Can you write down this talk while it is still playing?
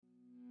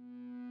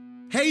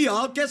Hey,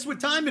 y'all, guess what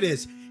time it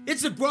is?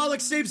 It's the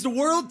Grolic Saves the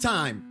World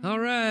time. All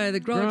right, the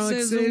Grolic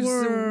saves the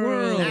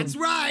world. That's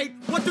right.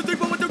 1, 2, 3,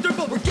 4, 1, 2, 3,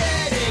 4. We're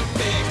getting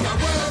fixed, our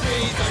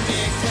worries are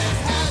nixed. Let's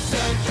have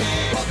some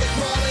cake. While the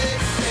Grolic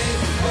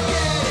saves the world.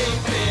 We're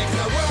getting fixed,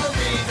 our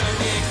worries are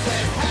nixed.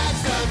 Let's have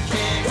some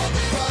cake. While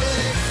the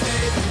Grolic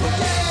saves the world.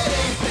 We're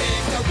getting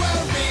fixed, our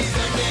worries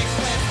are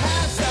nixed. Let's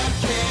have some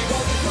cake.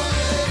 While the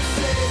Grolic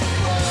saves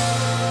the world.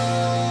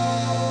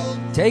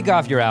 Take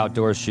off your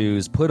outdoor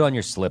shoes, put on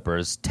your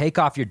slippers, take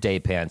off your day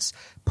pants,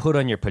 put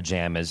on your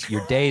pajamas.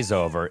 Your day's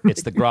over.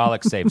 It's the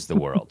Grolic Saves the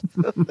World.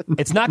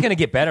 It's not going to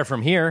get better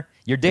from here.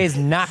 Your day's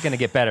not going to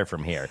get better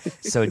from here.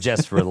 So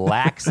just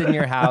relax in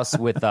your house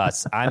with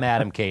us. I'm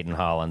Adam Caton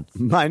Holland.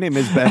 My name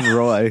is Ben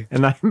Roy.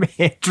 And I'm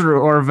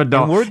Andrew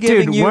Orvidal. And we're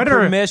giving you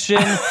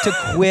permission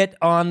to quit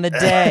on the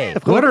day.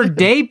 What are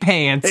day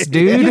pants,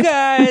 dude? You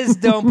guys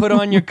don't put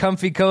on your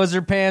comfy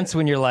cozer pants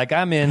when you're like,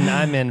 I'm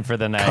in for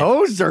the night.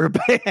 Cozer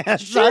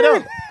pants.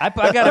 Sure. I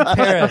got a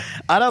pair of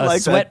I don't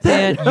like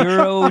sweatpant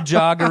Euro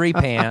joggery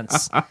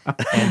pants,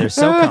 and they're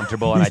so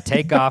comfortable. And I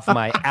take off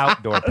my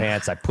outdoor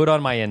pants, I put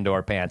on my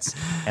indoor pants,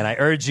 and I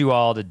urge you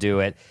all to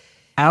do it.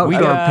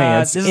 Outdoor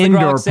pants,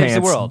 indoor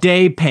pants,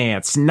 day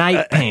pants,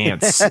 night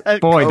pants.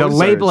 Boy, the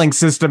labeling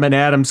system in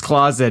Adam's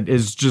closet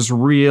is just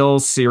real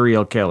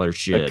serial killer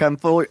shit.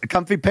 A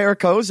comfy pair of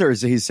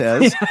cozers, he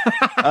says.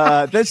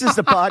 This is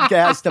the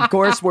podcast, of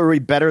course, where we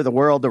better the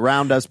world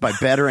around us by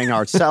bettering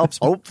ourselves,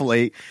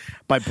 hopefully,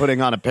 by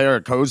putting on a pair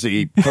of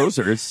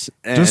cozers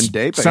and just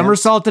day pants.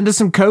 Somersault into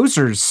some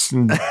cozers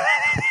and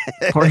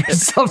pour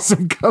yourself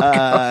some cocoa.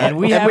 And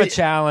we have a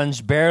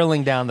challenge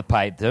barreling down the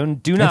pipe. Do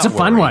not It's a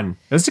fun worry. one.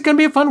 This is going to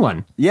be a fun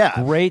one. Yeah.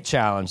 Great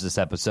challenge this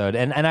episode.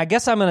 And I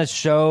guess I'm going to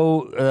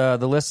show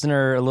the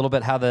listener a little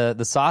bit how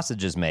the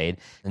sausage is made.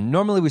 And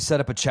normally we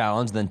set up a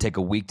challenge, then take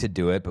a week to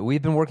do it. But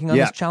we've been working on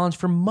this challenge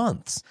for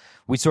months.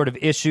 We sort of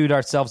issued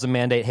ourselves a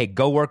mandate. Hey,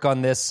 go work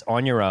on this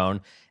on your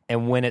own.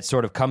 And when it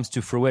sort of comes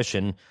to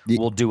fruition,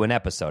 we'll do an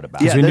episode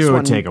about it. Yeah, we knew it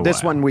would take a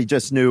this while. one we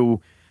just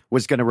knew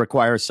was going to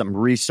require some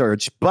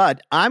research.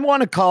 But I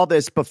want to call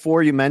this,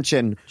 before you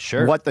mention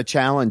what the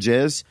challenge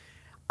is,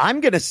 I'm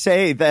going to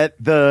say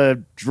that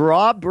the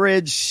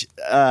drawbridge,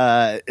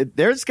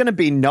 there's going to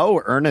be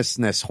no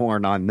earnestness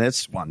horn on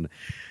this one.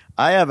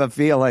 I have a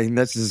feeling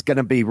this is going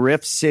to be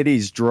Riff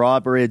City's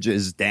drawbridge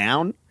is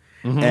down.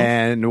 Mm-hmm.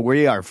 And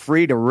we are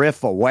free to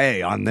riff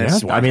away on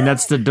this one. I mean,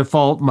 that's the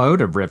default mode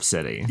of Riff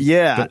City.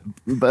 Yeah,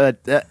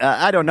 but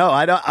I don't know.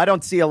 I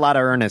don't see a lot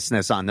of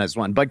earnestness on this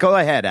one. But go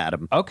ahead,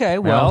 Adam. Okay,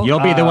 well,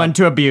 you'll be the one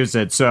to abuse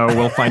it, so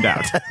we'll find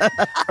out.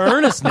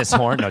 Earnestness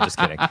horn? No, just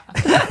kidding.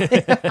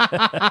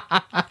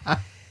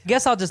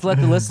 Guess I'll just let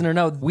the listener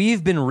know.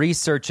 We've been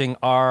researching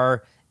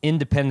our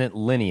independent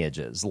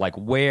lineages, like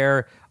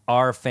where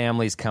our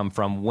families come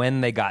from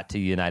when they got to the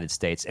United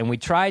States. And we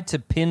tried to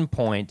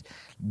pinpoint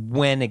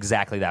when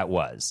exactly that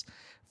was.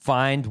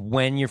 Find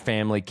when your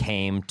family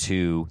came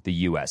to the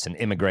U.S., an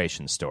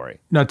immigration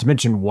story. Not to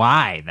mention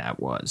why that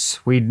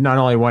was. We not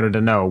only wanted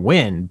to know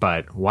when,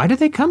 but why did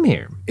they come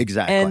here?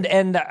 Exactly.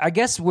 And I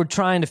guess we're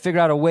trying to figure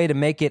out a way to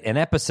make it an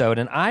episode.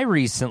 And I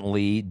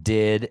recently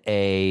did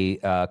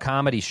a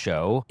comedy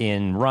show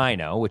in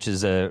Rhino, which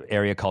is an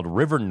area called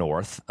River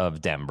North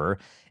of Denver.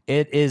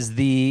 It is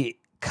the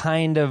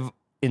kind of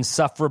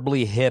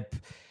insufferably hip,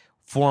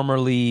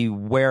 formerly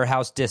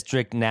warehouse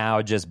district,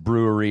 now just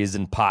breweries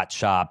and pot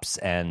shops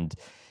and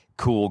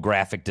cool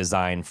graphic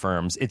design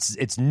firms.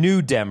 It's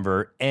New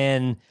Denver,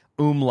 N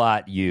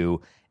umlaut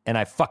U, and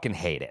I fucking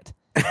hate it.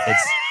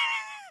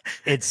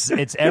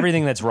 It's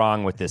everything that's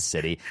wrong with this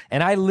city.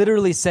 And I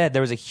literally said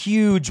there was a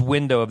huge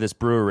window of this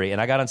brewery,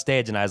 and I got on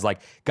stage and I was like,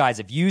 guys,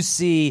 if you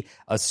see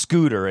a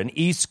scooter, an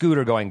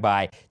e-scooter going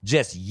by,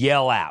 just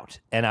yell out.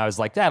 And I was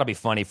like, that'll be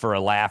funny for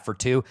a laugh or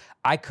two.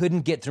 I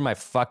couldn't get through my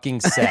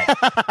fucking set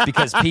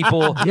because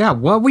people... Yeah,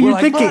 what were you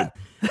thinking? What?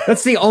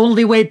 That's the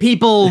only way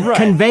people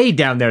convey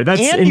down there.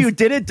 You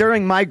did it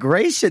during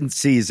migration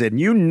season.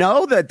 You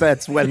know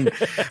that's when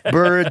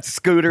bird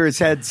scooters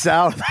head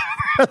south.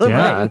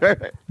 Yeah.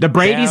 The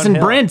Brady's and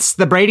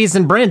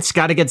Brents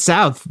got to get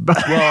south by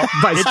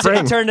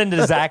spring. It turned into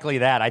exactly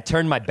that. I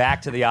turned my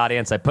back to the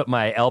audience. I put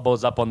my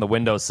elbows up on the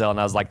windowsill, and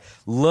I was like,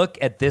 look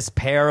at this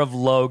pair of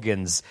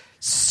Logans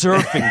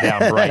surfing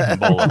down Brighton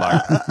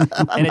Boulevard.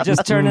 And it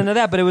just turned into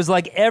that. But it was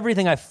like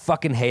everything I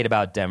fucking hate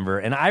about Denver.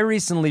 And I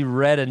recently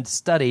read a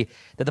study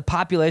that the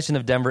population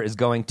of Denver is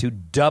going to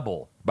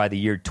double by the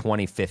year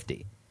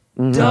 2050.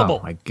 Double.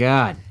 Oh, my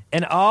God.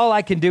 And all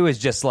I can do is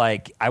just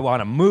like, I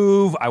want to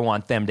move. I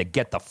want them to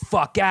get the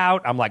fuck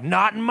out. I'm like,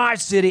 not in my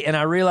city. And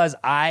I realize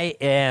I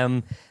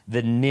am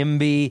the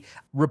NIMBY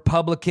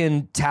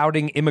Republican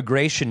touting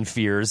immigration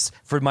fears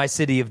for my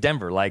city of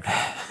Denver. Like,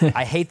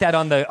 I hate that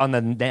on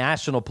the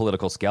national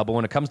political scale, but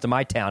when it comes to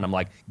my town, I'm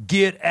like,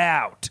 get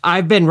out.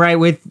 I've been right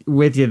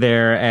with you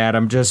there,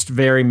 Adam. Just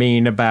very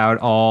mean about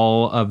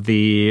all of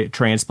the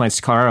transplants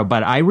to Colorado.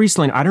 But I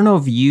don't know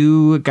if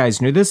you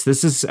guys knew this.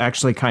 This is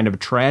actually kind of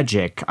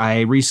tragic. I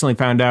recently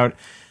found out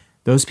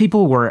those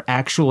people were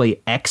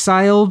actually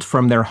exiled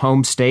from their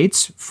home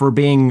states for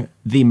being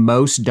the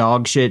most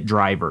dogshit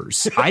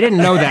drivers. I didn't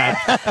know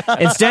that.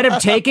 Instead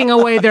of taking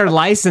away their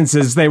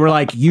licenses, they were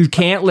like, you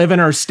can't live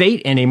in our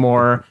state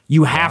anymore.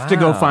 You have to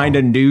go find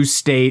a new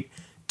state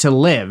to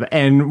live.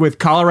 And with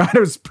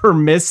Colorado's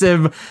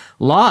permissive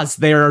laws,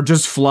 they are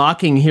just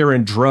flocking here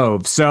in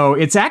droves. So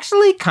it's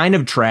actually kind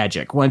of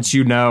tragic once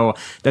you know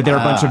that they're a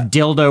bunch of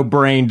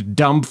dildo-brained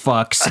dumb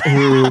fucks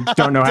who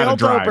don't know how to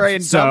drive.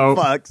 Dildo-brained dumb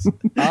fucks.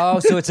 Oh,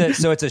 so it's a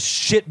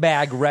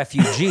shitbag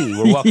refugee.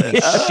 We're welcoming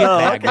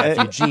shitbag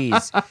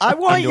refugees. I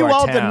want you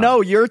all to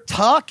know you're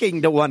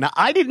talking to one.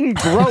 I didn't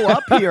grow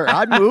up here.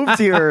 I moved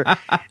here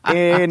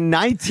in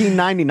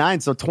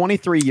 1999, so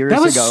 23 years ago.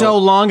 That was so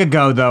long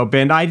ago, though,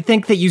 Ben. I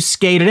think that you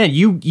skated in.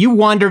 You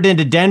wandered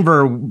into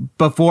Denver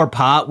before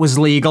pot was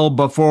legal,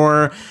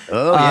 before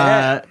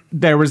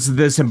there was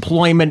this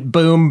employment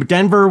boom.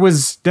 Denver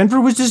was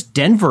just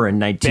Denver in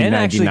 1999. Ben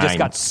actually just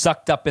got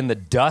sucked up in the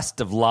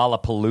dust of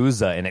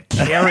Lollapalooza, and it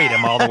carried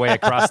him all the way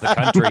across the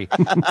country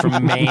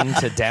from Maine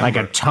to Denver. Like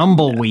a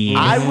tumbleweed.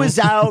 I was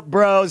out,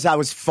 bros. I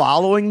was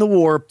following the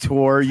Warped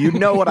Tour. You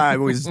know what I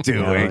was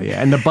doing. Oh,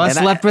 yeah. And the bus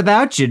left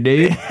without you,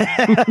 dude.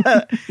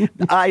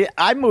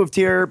 I moved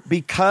here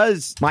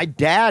because my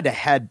dad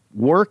had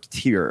worked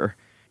here.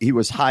 He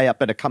was high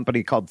up at a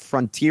company called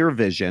Frontier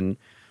Vision,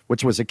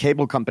 which was a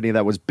cable company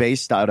that was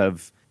based out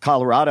of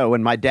Colorado.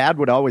 And my dad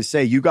would always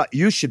say,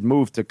 you should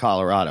move to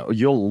Colorado.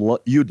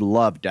 You'd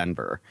love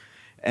Denver.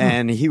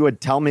 And he would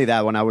tell me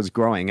that when I was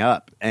growing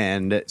up.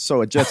 And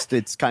so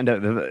it's kind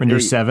of... When you're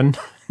 7?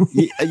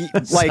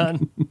 Like,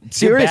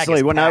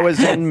 seriously, when I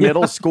was in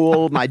middle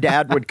school, my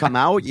dad would come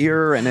out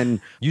here and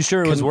then... You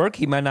sure it was work?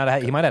 He might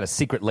have a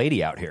secret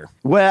lady out here.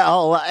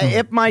 Well,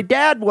 if my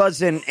dad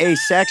wasn't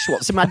asexual...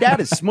 See, my dad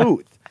is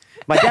smooth.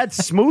 My dad's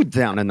smooth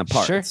down in the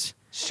parts.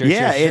 Sure.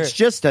 It's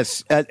just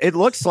it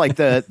looks like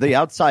the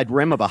outside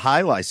rim of a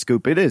highlight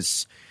scoop. It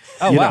is...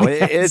 Oh, wow.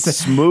 It's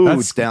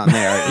smooth down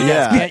there.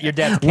 Yeah. Your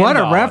dad's what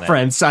a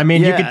reference. I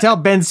mean, you can tell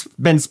Ben's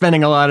been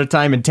spending a lot of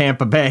time in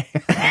Tampa Bay.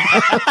 but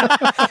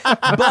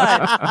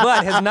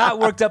has not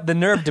worked up the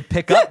nerve to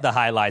pick up the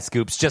highlight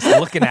scoops just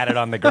looking at it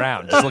on the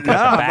ground. Just looking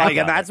at the bag.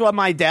 And that's what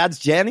my dad's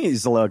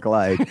Jennies look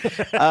like.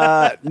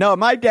 No,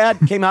 my dad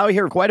came out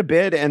here quite a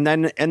bit. And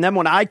then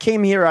when I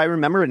came here, I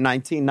remember in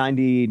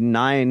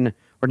 1999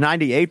 or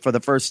 98 for the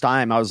first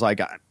time, I was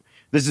like,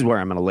 this is where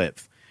I'm going to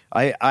live.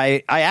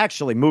 I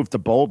actually moved to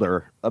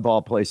Boulder, of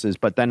all places,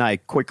 but then I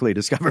quickly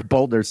discovered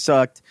Boulder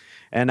sucked,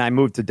 and I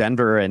moved to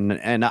Denver,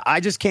 and I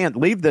just can't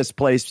leave this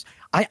place.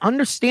 I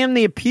understand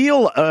the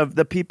appeal of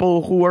the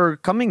people who are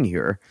coming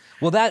here.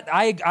 Well, that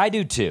I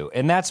do too,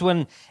 and that's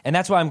why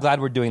I'm glad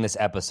we're doing this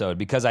episode,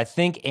 because I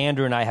think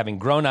Andrew and I, having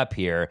grown up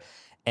here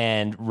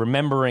and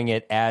remembering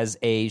it as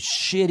a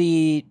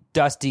shitty,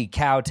 dusty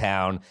cow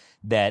town,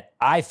 that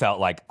I felt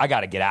like I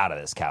got to get out of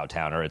this cow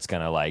town, or it's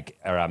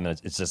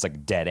it's just like a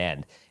dead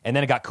end. And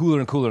then it got cooler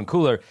and cooler and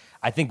cooler.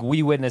 I think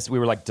we were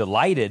like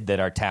delighted that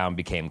our town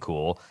became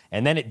cool,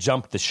 and then it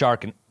jumped the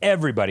shark, and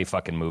everybody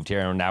fucking moved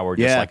here, and now we're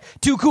just like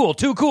too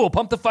cool,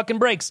 pump the fucking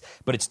brakes.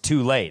 But it's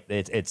too late.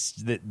 It's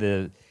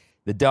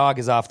the dog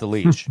is off the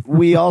leash.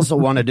 We also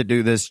wanted to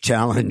do this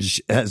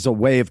challenge as a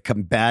way of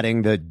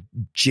combating the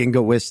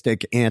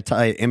jingoistic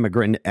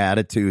anti-immigrant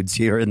attitudes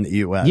here in the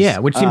U.S. Yeah,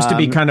 which seems to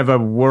be kind of a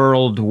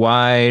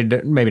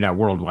worldwide, maybe not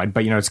worldwide,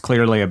 but it's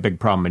clearly a big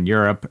problem in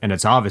Europe, and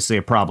it's obviously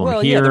a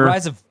problem here. Yeah, the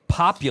rise of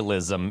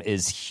populism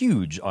is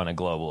huge on a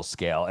global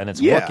scale, and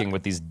it's working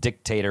with these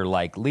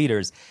dictator-like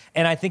leaders.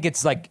 And I think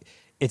it's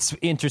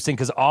interesting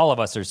because all of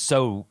us are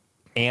so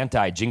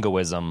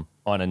anti-jingoism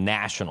on a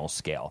national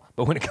scale,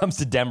 but when it comes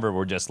to Denver,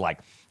 we're just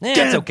like,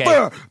 it's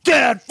okay.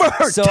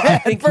 So I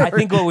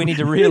think what we need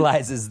to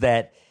realize is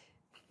that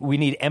we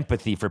need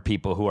empathy for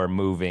people who are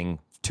moving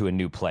to a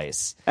new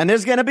place, and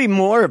there's going to be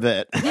more of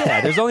it.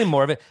 Yeah, there's only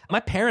more of it. My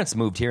parents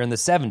moved here in the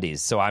 70s,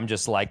 so I'm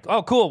just like,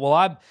 oh, cool.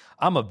 Well,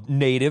 I'm a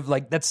native.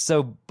 Like, that's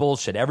so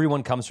bullshit.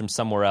 Everyone comes from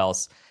somewhere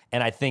else,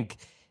 and I think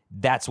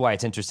that's why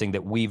it's interesting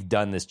that we've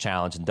done this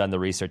challenge and done the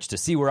research to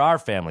see where our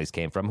families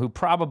came from, who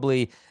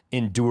probably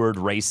endured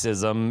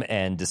racism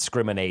and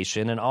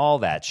discrimination and all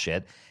that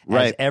shit,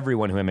 as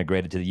everyone who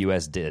immigrated to the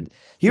U.S. did.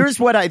 Here's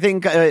what I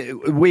think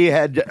we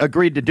had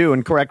agreed to do,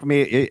 and correct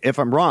me if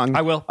I'm wrong.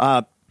 I will.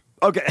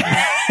 Okay.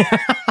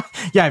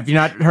 Yeah, have you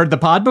not heard the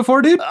pod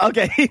before, dude?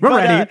 Okay. We're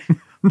ready.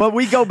 But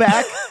we go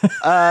back.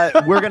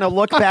 We're going to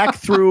look back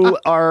through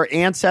our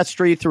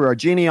ancestry, through our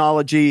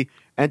genealogy,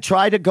 and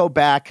try to go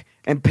back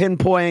and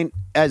pinpoint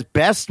as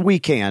best we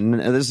can.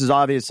 This is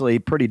obviously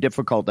pretty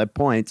difficult at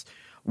points.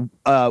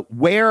 When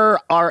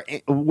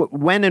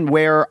and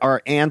where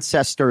our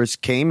ancestors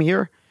came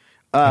here,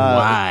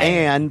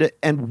 and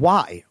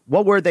why?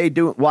 What were they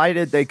doing? Why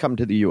did they come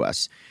to the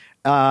U.S.?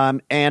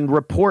 And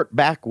report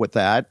back with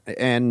that,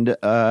 and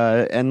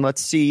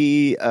let's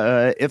see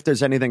if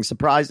there's anything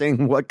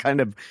surprising. What kind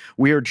of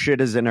weird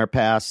shit is in our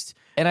past?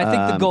 And I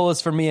think the goal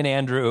is for me and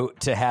Andrew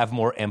to have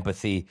more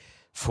empathy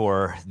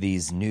for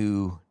these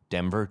new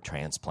Denver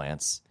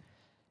transplants.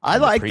 I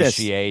like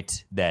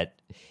appreciate that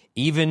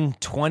Even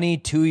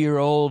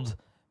 22-year-old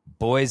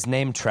boys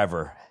named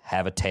Trevor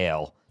have a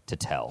tale to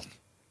tell.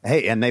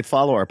 Hey, and they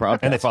follow our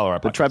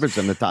podcast. The Trevor's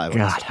and the Tylers.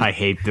 God, I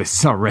hate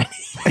this already.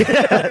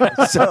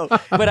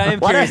 But I am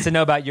curious to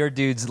know about your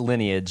dude's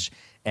lineage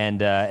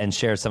and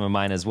share some of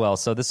mine as well.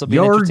 So this will be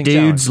an interesting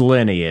dude's challenge.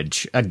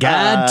 Lineage, a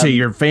guide to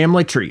your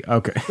family tree.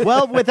 Okay.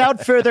 Well,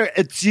 without further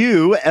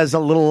ado, as a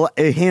little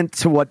hint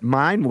to what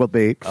mine will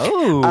be.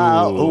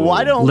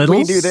 Why don't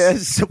we do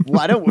this?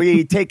 Why don't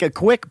we take a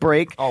quick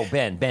break? Oh,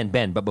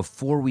 Ben. But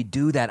before we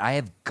do that, I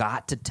have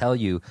got to tell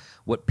you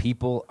what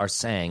people are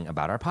saying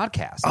about our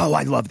podcast. Oh,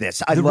 I love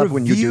this. I love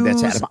when you do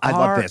this, Adam. I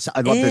love this.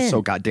 I love this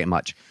so goddamn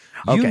much.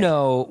 Okay. You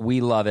know we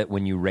love it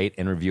when you rate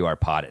and review our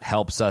pod. It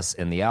helps us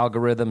in the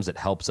algorithms. It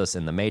helps us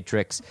in the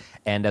matrix.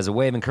 And as a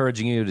way of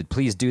encouraging you to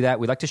please do that,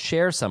 we'd like to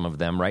share some of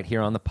them right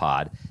here on the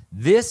pod.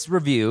 This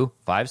review,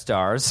 5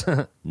 stars,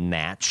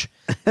 natch,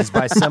 is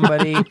by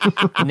somebody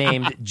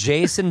named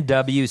Jason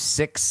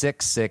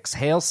W666.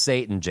 Hail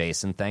Satan,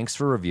 Jason. Thanks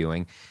for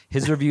reviewing.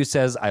 His review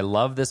says, I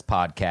love this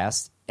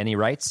podcast. And he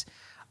writes,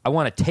 I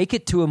want to take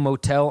it to a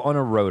motel on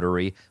a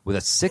rotary with a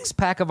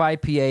 6-pack of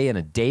IPA and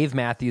a Dave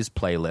Matthews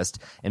playlist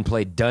and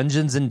play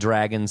Dungeons and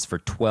Dragons for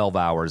 12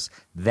 hours.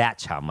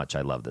 That's how much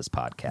I love this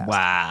podcast.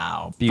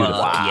 Wow. Beautiful.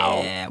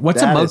 Wow. Yeah.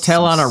 What's a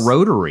motel on a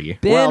rotary?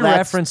 Ben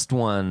referenced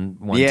one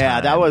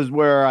time. That was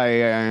where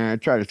I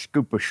tried to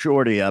scoop a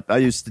shorty up. I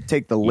used to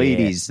take the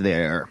ladies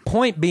there.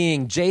 Point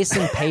being,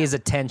 Jason pays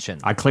attention.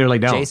 I clearly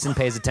don't. Jason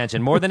pays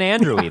attention more than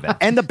Andrew even.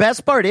 And the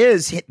best part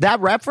is that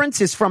reference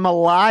is from a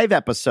live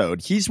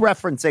episode. He's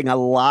referencing a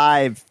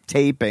live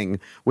taping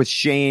with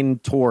Shane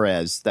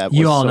Torres. That was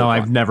you all so know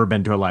fun. I've never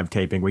been to a live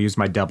taping. We use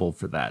my double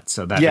for that,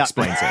 so that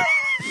explains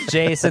it.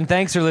 Jason,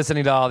 thanks for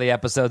listening to all the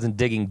episodes and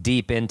digging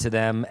deep into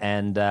them,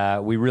 and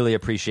we really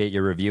appreciate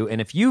your review. And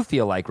if you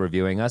feel like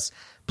reviewing us,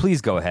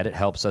 please go ahead. It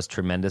helps us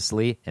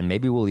tremendously, and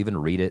maybe we'll even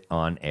read it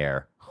on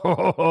air.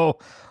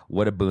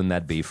 What a boon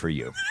that'd be for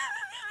you.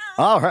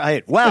 All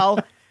right. Well,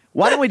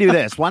 why don't we do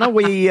this? Why don't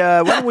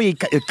we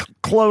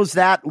close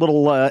that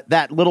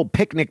little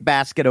picnic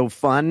basket of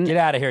fun? Get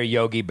out of here,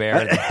 Yogi Bear.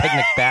 The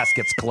picnic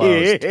basket's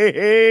closed.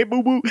 Hey,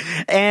 boo boo.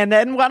 And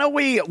then why don't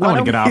we? I want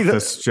to get off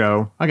this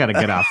show. I got to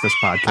get off this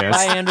podcast.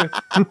 Bye, Andrew.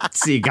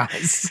 See you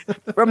guys.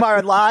 From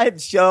our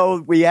live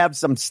show, we have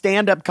some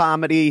stand-up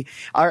comedy.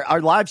 Our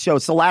live show,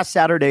 it's the last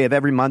Saturday of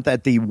every month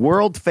at the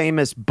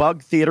world-famous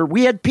Bug Theater.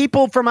 We had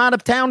people from out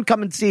of town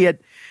come and see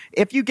it.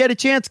 If you get a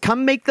chance,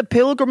 come make the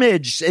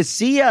pilgrimage.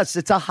 See us.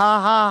 It's a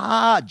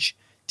ha-ha-hodge.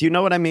 Do you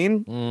know what I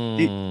mean?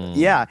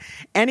 Yeah.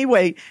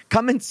 Anyway,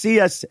 come and see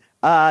us.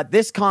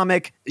 This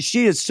comic,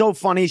 she is so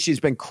funny.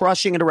 She's been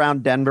crushing it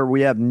around Denver.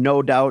 We have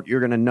no doubt you're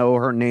going to know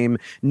her name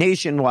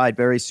nationwide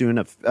very soon,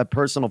 a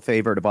personal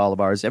favorite of all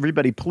of ours.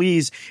 Everybody,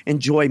 please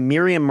enjoy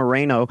Miriam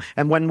Moreno.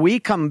 And when we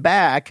come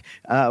back,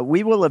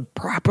 we will have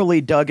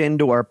properly dug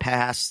into our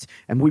past,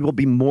 and we will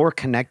be more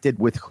connected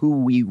with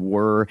who we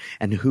were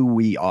and who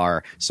we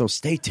are. So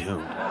stay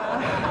tuned.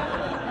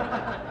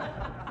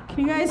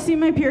 Can you guys see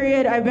my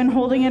period? I've been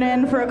holding it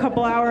in for a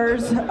couple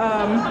hours. This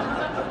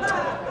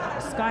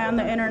guy on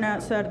the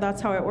internet said that's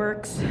how it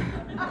works.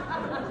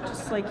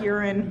 Just like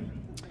urine.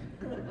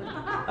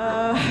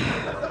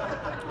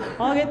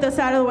 I'll get this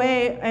out of the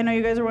way. I know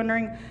you guys are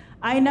wondering.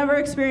 I never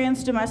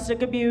experienced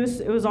domestic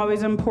abuse. It was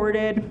always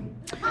imported.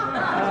 Because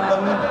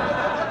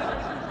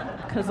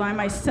I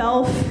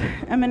myself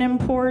am an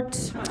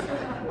import.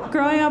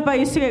 Growing up, I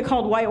used to get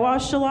called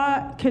whitewashed a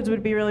lot. Kids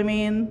would be really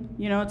mean.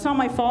 You know, it's not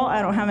my fault.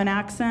 I don't have an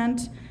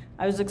accent.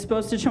 I was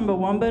exposed to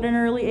Chumbawamba at an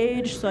early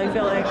age, so I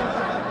feel like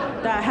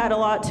that had a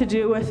lot to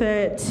do with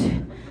it.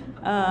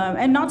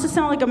 And not to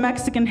sound like a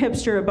Mexican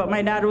hipster, but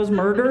my dad was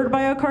murdered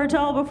by a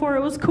cartel before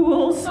it was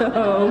cool,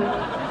 so...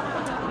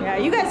 Yeah,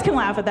 you guys can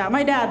laugh at that.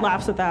 My dad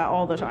laughs at that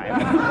all the time.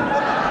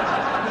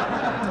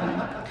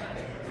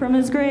 From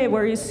his grave,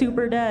 where he's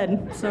super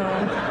dead, so...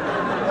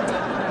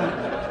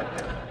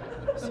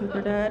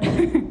 Super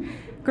dead.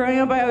 Growing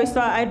up, I always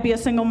thought I'd be a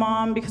single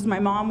mom because my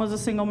mom was a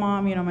single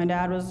mom. You know, my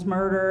dad was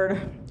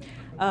murdered.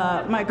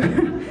 My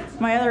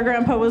other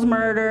grandpa was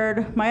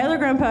murdered. My other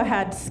grandpa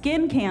had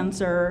skin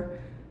cancer,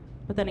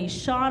 but then he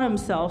shot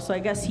himself, so I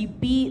guess he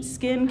beat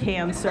skin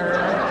cancer.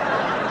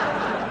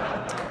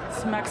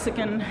 It's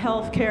Mexican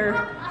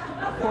healthcare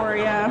for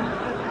ya.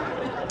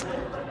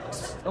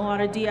 A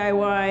lot of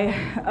DIY.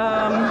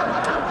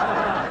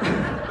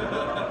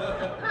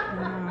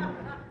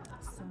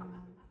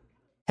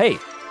 Hey,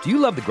 do you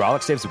love The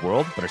Grolic Saves the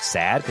World, but are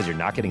sad because you're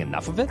not getting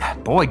enough of it?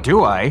 Boy,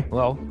 do I.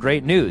 Well,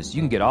 great news.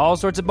 You can get all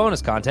sorts of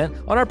bonus content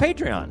on our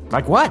Patreon.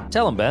 Like what?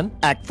 Tell them, Ben.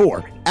 Act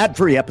 4,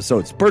 ad-free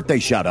episodes, birthday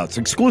shoutouts,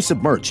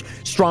 exclusive merch,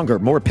 stronger,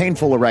 more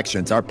painful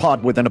erections, our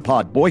pod within a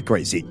pod, boy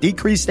crazy,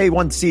 decreased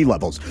A1C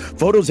levels,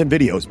 photos and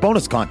videos,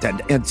 bonus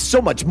content, and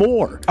so much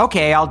more.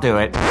 Okay, I'll do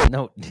it.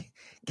 No,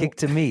 kick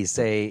to me.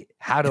 Say,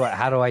 how do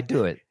I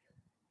do it?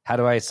 How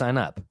do I sign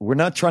up? We're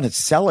not trying to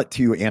sell it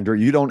to you, Andrew.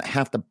 You don't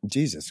have to.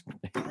 Jesus.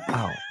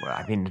 Oh, well,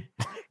 I mean,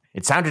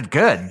 it sounded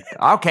good.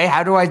 Okay,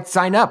 how do I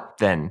sign up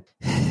then?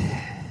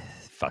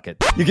 fuck it.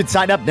 You can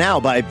sign up now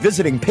by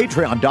visiting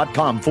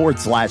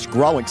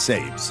patreon.com/Grolic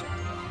Saves.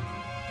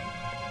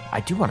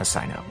 I do want to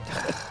sign up.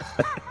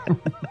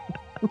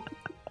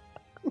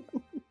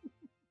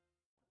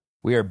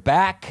 We are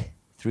back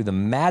through the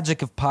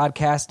magic of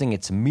podcasting.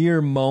 It's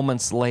mere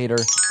moments later.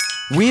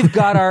 We've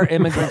got our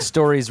immigrant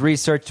stories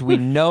researched. We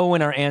know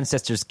when our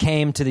ancestors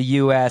came to the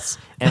U.S.,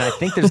 and I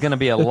think there's going to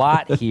be a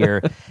lot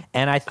here.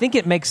 And I think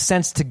it makes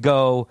sense to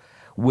go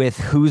with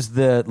who's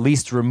the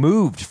least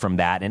removed from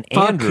that. And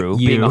Andrew,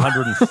 being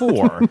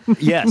 104,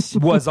 yes,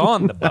 was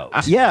on the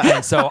boat. Yeah.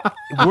 And so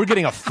we're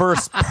getting a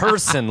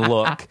first-person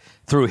look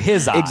through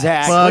his eyes.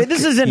 Exactly.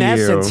 This is, in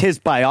essence, his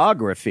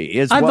biography.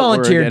 I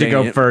volunteered to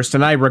go first,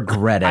 and I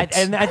regret it.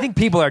 And I think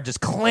people are just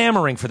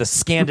clamoring for the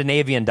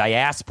Scandinavian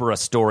diaspora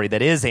story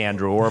that is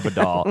Andrew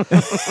Orbadal.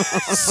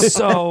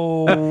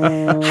 So,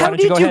 how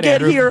did you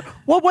get here?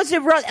 What was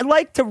it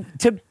like to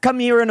come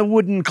here in a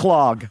wooden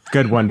clog?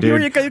 Good one,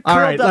 dude. You were All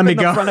right, let me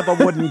go. In front of a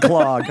wooden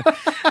clog.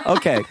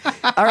 Okay.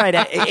 All right,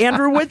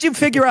 Andrew, what'd you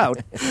figure out?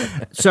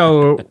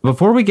 So,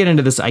 before we get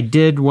into this, I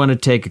did want to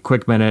take a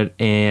quick minute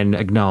and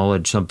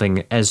acknowledge something.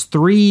 As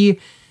three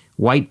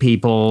white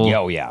people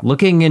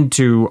looking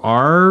into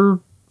our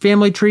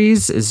family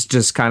trees is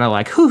just kind of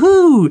like,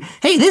 hoo-hoo,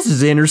 hey, this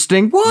is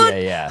interesting. What?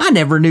 Yeah. I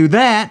never knew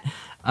that.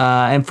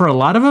 And for a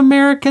lot of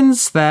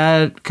Americans,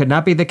 that could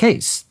not be the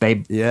case.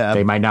 They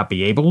might not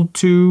be able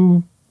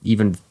to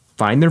even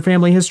find their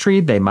family history.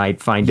 They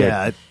might find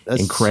it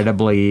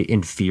incredibly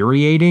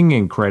infuriating,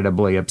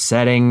 incredibly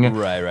upsetting,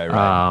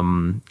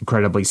 right.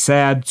 Incredibly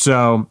sad.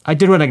 So I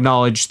did want to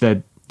acknowledge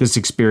that this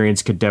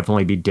experience could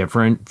definitely be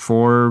different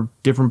for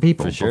different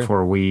people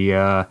before we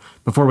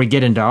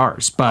get into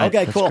ours. But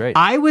okay, cool.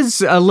 I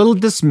was a little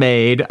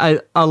dismayed.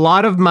 A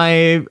lot of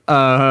my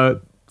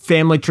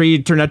family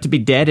tree turned out to be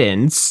dead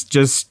ends.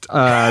 Just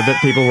that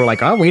people were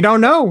like, "Oh, we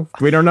don't know.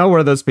 We don't know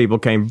where those people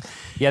came."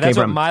 Yeah, that's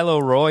what Milo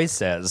Roy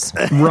says.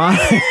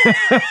 Right.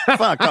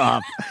 Fuck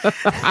off.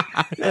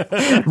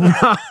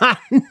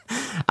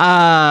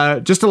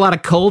 Ron, just a lot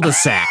of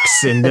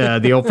cul-de-sacs in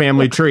the old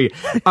family tree.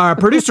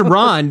 Producer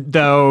Ron,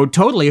 though,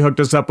 totally hooked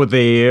us up with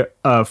a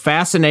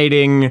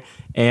fascinating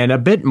and a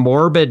bit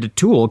morbid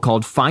tool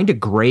called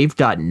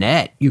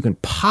findagrave.net. You can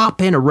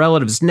pop in a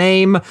relative's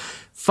name,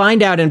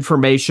 find out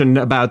information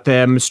about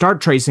them,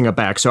 start tracing it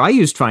back. So I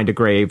used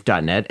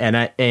findagrave.net,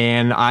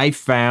 and I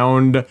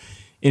found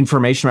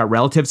information about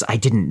relatives I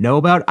didn't know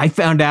about. I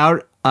found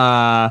out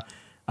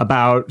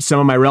about some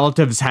of my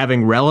relatives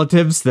having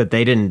relatives that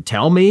they didn't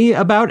tell me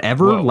about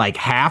ever, like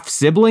half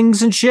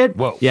siblings and shit.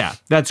 Whoa. Yeah,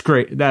 that's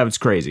great. That was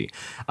crazy.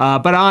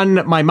 But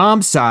on my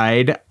mom's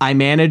side, I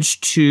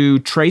managed to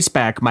trace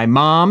back my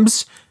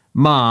mom's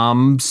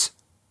mom.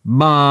 Your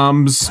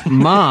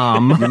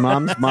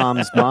mom's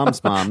mom.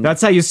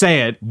 That's how you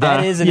say it.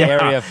 That is an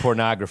area of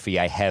pornography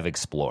I have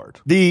explored.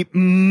 The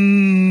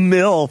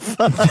MILF.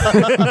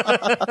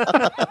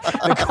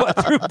 The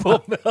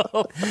quadruple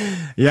MILF.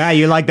 Yeah,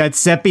 you like that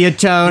sepia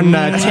tone,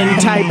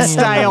 tintype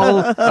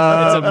style. It's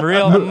a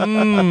real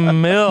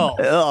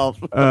MILF.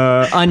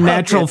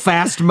 Unnatural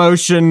fast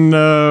motion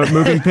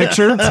moving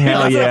picture.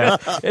 Hell yeah.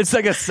 It's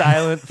like a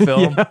silent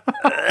film. Is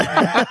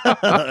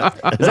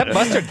that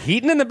Buster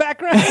Keaton in the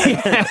background?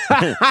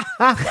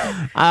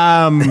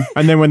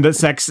 And then when the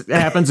sex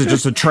happens, it's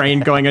just a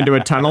train going into a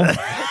tunnel.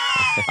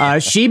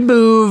 She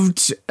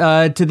moved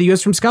to the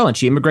U.S. from Scotland.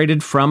 She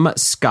immigrated from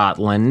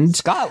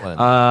Scotland.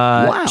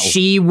 Wow.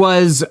 She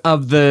was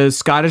of the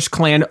Scottish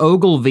clan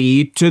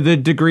Ogilvy to the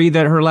degree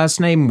that her last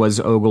name was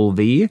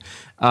Ogilvy.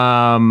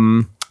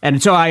 And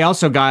so I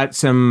also got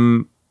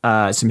some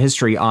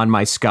history on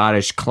my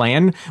Scottish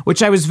clan,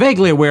 which I was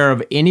vaguely aware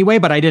of anyway,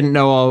 but I didn't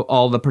know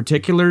all the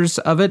particulars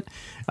of it.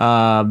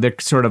 They're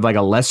sort of like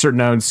a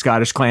lesser-known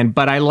Scottish clan,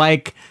 but I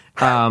like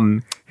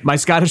my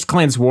Scottish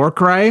clan's war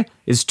cry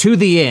is "to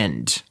the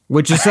end,"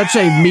 which is such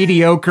a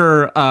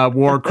mediocre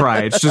war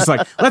cry. It's just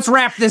like, let's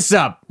wrap this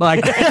up.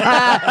 Like,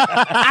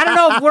 I don't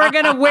know if we're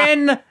gonna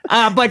win,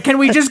 but can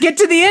we just get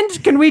to the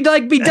end? Can we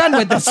be done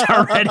with this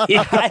already?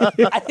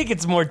 I think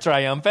it's more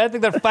triumphant. I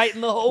think they're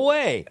fighting the whole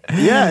way.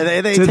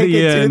 Yeah, they take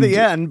it to the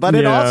end. But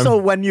it also,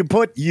 when you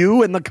put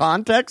you in the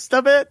context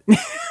of it,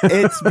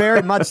 it's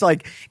very much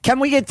like,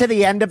 can we get to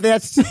the end of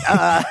this?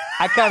 I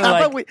kind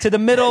of like to the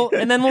middle,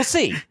 and then we'll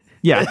see.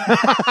 Yeah.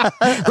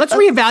 Let's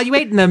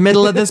reevaluate in the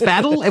middle of this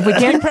battle if we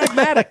can.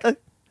 Pragmatic.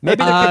 Maybe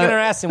they're kicking our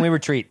ass and we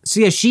retreat. So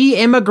yeah, she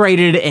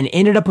immigrated and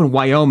ended up in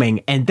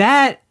Wyoming, and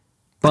that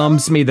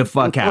bums me the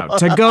fuck out.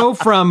 To go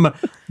from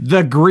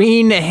the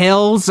green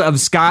hills of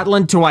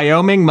Scotland to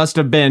Wyoming must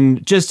have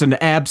been just an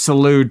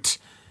absolute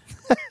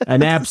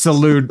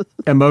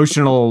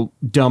emotional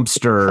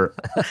dumpster.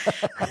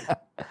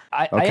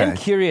 I am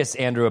curious,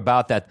 Andrew,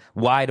 about that.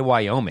 Why to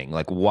Wyoming?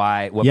 Like,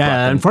 why? What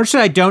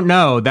unfortunately, I don't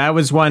know. That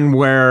was one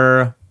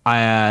where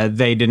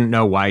they didn't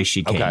know why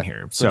she came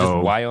here. So just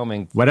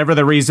Wyoming. Whatever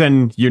the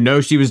reason,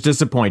 she was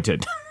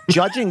disappointed.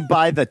 Judging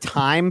by the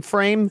time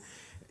frame,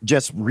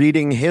 just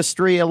reading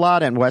history a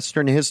lot and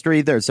Western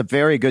history, there's a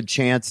very good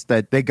chance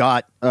that they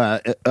got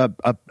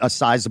a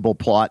sizable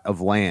plot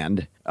of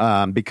land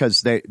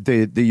because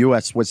the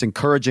U.S. was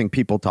encouraging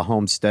people to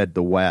homestead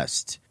the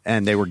West.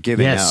 And they were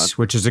giving out.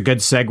 Which is a good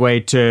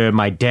segue to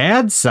my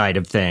dad's side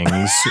of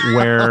things,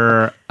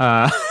 where...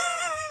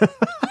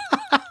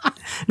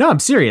 No, I'm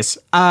serious.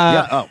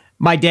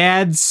 My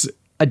dad's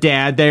a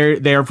dad.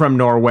 They're from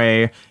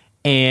Norway,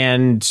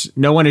 and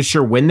no one is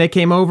sure when they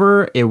came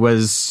over. It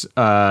was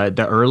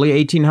the early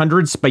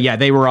 1800s. But yeah,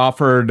 they were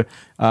offered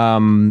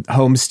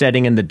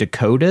homesteading in the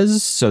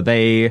Dakotas. So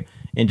they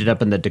ended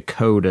up in the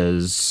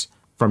Dakotas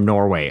from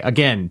Norway.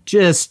 Again,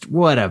 just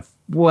what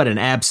an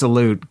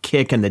absolute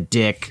kick in the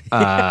dick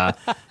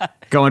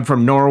going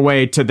from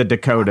Norway to the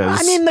Dakotas.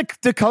 I mean, the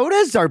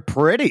Dakotas are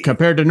pretty.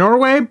 Compared to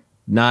Norway,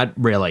 not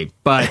really.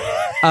 But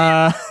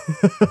I'm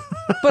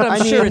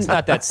sure it's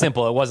not that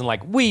simple. It wasn't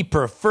like, we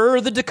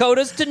prefer the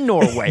Dakotas to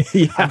Norway.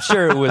 I'm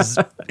sure it was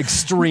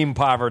extreme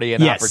poverty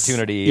and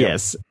opportunity.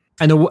 Yes.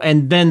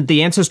 And then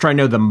the ancestor I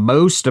know the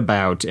most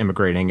about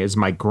immigrating is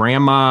my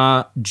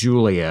grandma,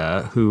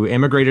 Julia, who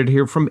immigrated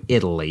here from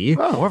Italy.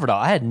 Oh, Orvidal,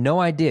 I had no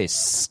idea.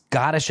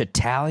 Scottish,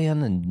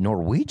 Italian, and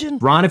Norwegian?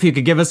 Ron, if you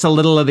could give us a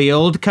little of the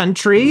old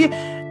country.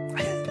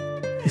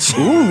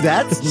 Ooh,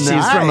 that's nice.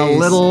 She's from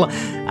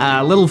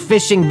a little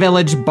fishing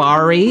village,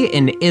 Bari,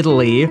 in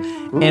Italy.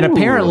 Ooh. And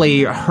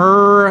apparently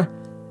her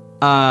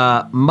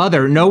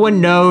mother, no one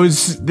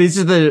knows,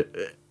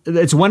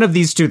 it's one of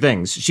these two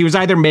things. She was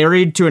either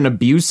married to an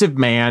abusive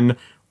man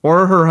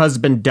or her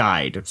husband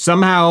died.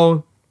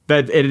 Somehow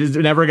that it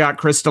never got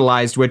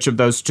crystallized which of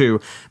those two.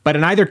 But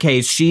in either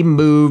case, she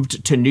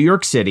moved to New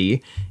York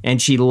City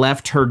and she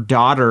left her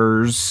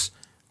daughters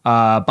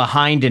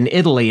behind in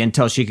Italy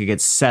until she could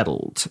get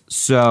settled.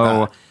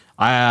 So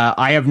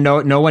I have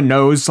no one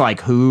knows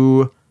like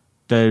who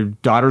the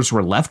daughters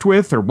were left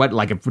with or what,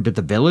 like did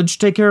the village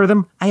take care of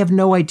them? I have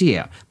no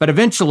idea. But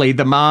eventually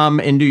the mom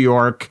in New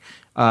York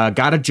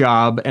got a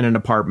job in an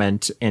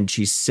apartment, and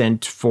she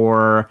sent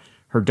for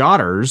her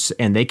daughters,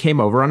 and they came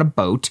over on a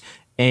boat,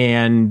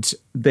 and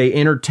they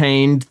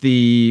entertained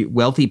the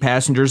wealthy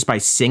passengers by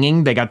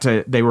singing.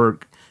 They were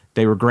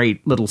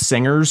great little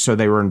singers, so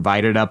they were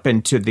invited up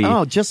into the...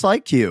 Oh, just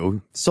like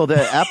you. So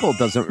the apple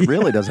doesn't...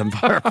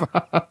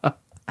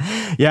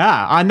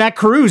 Yeah, on that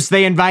cruise,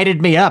 they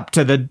invited me up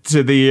to the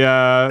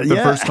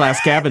first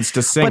class cabins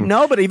to sing.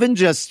 But even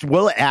just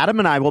Adam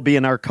and I will be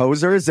in our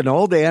coasters, and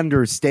old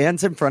Andrew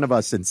stands in front of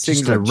us and sings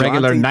just a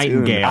regular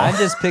nightingale. Tune. I'm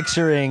just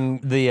picturing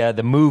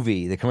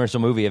the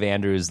commercial movie of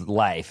Andrew's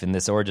life in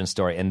this origin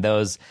story, and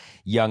those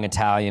young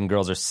Italian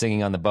girls are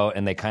singing on the boat,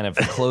 and they kind of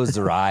close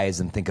their eyes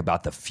and think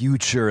about the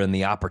future and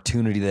the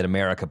opportunity that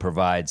America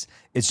provides.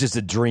 It's just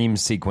a dream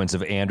sequence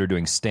of Andrew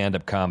doing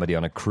stand-up comedy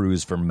on a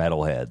cruise for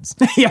metalheads.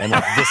 Yeah. And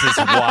this is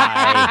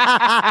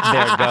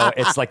why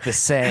it's like the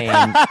same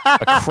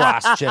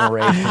across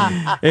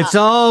generation. It's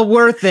all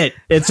worth it.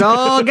 It's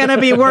all gonna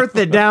be worth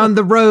it down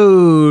the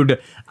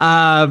road.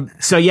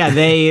 So yeah,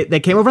 they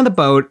came over on the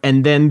boat,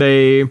 and then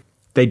they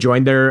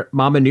joined their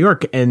mom in New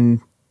York,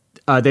 and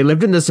they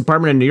lived in this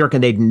apartment in New York,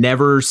 and they'd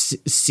never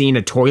seen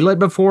a toilet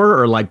before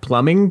or like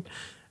plumbing.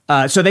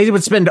 So they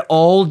would spend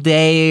all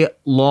day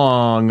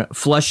long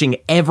flushing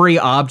every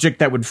object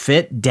that would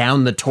fit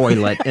down the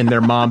toilet in their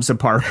mom's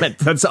apartment.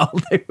 That's all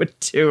they would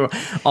do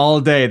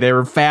all day. They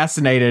were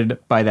fascinated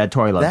by that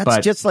toilet.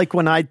 That's just like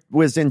when I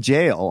was in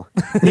jail.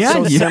 Yeah,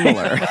 so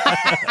similar.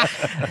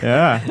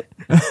 Yeah.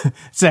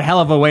 It's a hell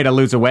of a way to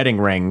lose a wedding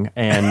ring,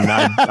 and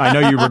I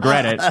know you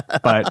regret it,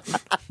 but...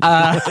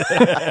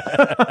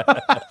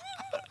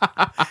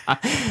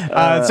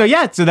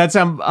 So that's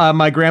how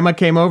my grandma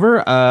came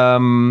over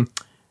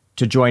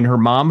to join her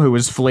mom, who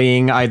was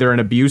fleeing either an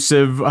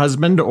abusive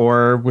husband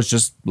or was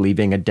just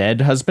leaving a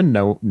dead husband.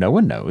 No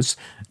one knows.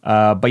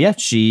 But yeah,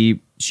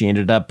 she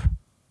ended up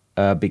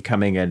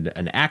becoming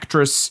an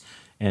actress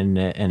and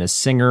a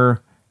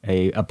singer,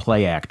 a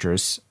play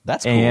actress.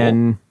 That's cool.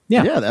 And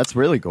yeah, that's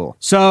really cool.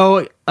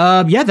 So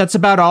that's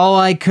about all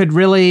I could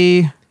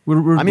really.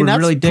 That's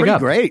really dig pretty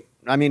up. Great.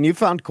 I mean, you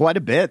found quite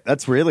a bit.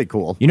 That's really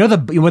cool. You know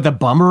what the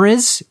bummer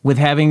is with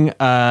having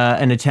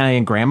an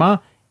Italian grandma?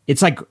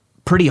 It's like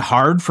pretty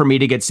hard for me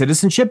to get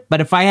citizenship.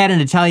 But if I had an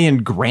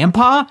Italian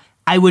grandpa,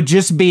 I would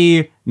just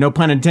be, no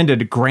pun intended,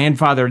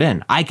 grandfathered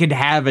in. I could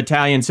have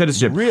Italian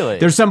citizenship. Really?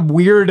 There's some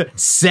weird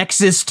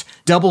sexist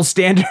double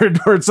standard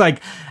where it's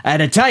like, an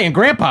Italian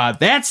grandpa,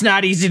 that's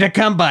not easy to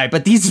come by.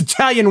 But these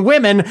Italian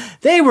women,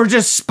 they were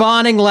just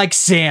spawning like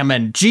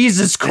salmon.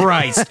 Jesus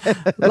Christ.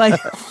 Like...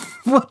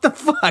 What the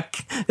fuck?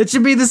 It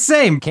should be the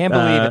same. Can't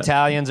believe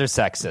Italians are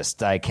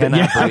sexist. I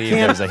cannot believe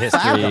there's a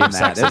history of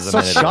sexism it's so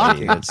in Italy.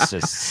 shocking. It's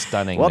just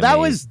stunning. Well, to that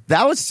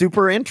me. was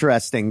super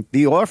interesting.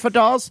 The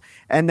Orfadals,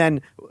 and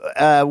then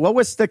what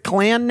was the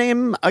clan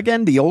name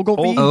again? The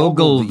Ogilvies.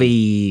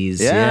 Ogilvies.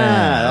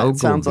 Yeah, that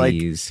sounds like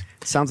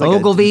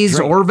Ogilvies,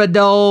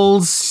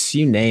 Orvidals,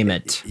 you name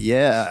it.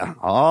 Yeah,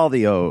 all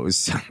the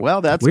O's.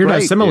 Well, that's weird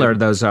great, how similar dude.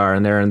 those are,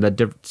 and they're in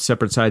the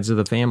separate sides of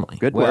the family.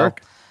 Good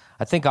work.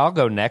 I think I'll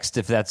go next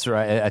if that's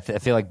right. I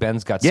feel like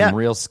Ben's got some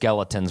real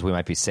skeletons we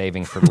might be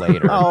saving for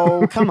later.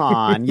 Oh, come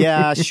on.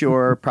 Yeah,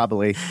 sure,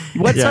 probably.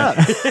 What's up?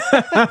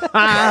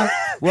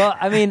 Well,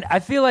 I mean,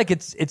 I feel like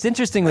it's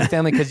interesting with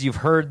family because you've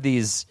heard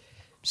these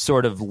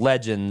sort of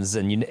legends,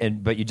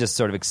 but you just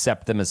sort of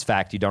accept them as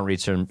fact. You don't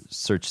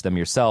research them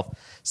yourself.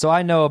 So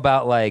I know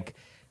about like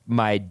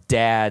my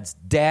dad's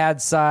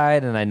dad's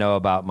side, and I know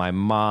about my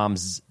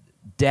mom's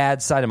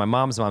dad's side and my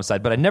mom's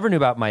side, but I never knew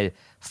about my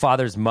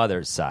father's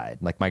mother's side,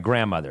 like my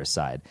grandmother's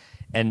side.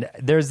 And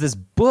there's this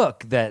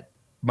book that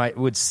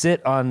would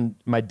sit on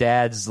my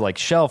dad's like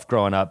shelf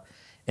growing up,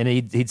 and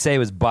he'd say it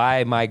was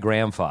by my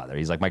grandfather.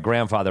 He's like, my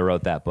grandfather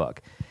wrote that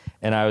book.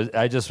 And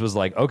I just was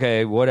like,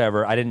 okay,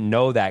 whatever. I didn't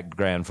know that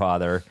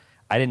grandfather.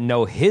 I didn't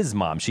know his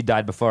mom. She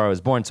died before I was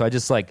born. So I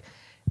just like,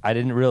 I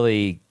didn't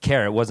really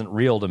care. It wasn't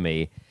real to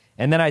me.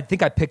 And then I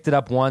think I picked it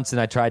up once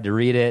and I tried to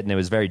read it and it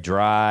was very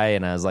dry.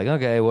 And I was like,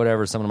 okay,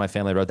 whatever. Someone in my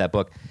family wrote that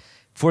book.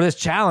 For this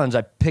challenge,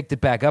 I picked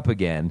it back up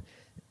again.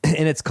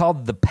 And it's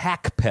called The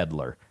Pack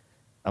Peddler.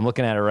 I'm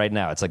looking at it right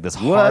now. It's like this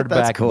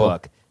hardback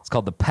book. It's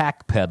called The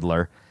Pack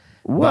Peddler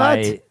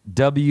by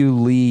W.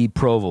 Lee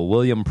Provell,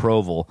 William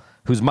Provell,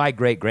 who's my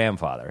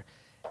great-grandfather.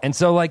 And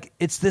so, like,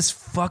 it's this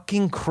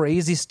fucking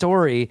crazy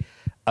story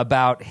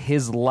about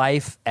his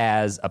life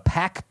as a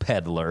pack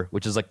peddler,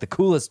 which is, like, the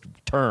coolest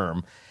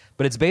term.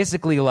 But it's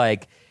basically,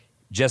 like,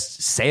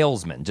 just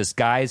salesmen, just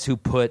guys who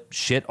put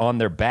shit on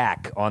their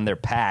back, on their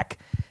pack,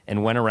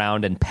 and went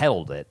around and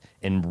peddled it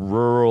in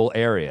rural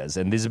areas.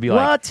 And these would be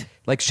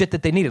like shit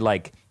that they needed,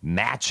 like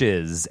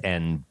matches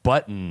and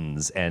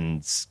buttons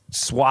and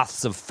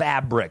swaths of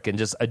fabric and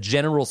just a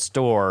general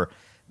store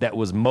that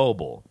was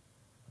mobile.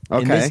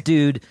 Okay. And this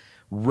dude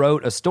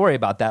wrote a story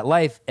about that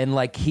life. And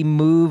like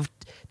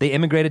they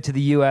immigrated to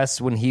the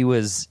U.S. when he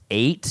was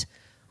 8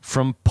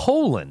 from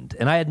Poland.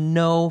 And I had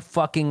no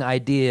fucking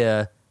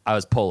idea I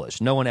was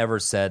Polish. No one ever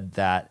said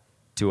that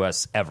to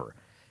us ever.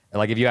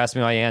 Like, if you asked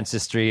me my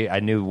ancestry, I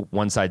knew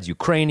one side's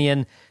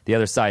Ukrainian, the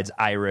other side's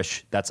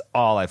Irish. That's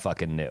all I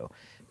fucking knew.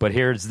 But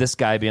here's this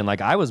guy being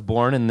like, I was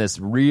born in this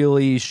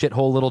really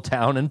shithole little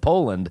town in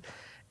Poland.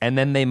 And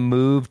then they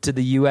moved to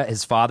the U.S.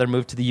 His father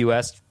moved to the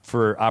U.S.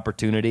 for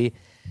opportunity.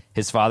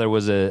 His father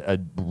was a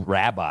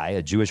rabbi,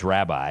 a Jewish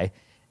rabbi.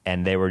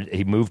 And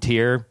he moved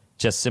here,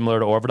 just similar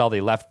to Orvidal. They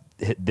left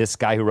this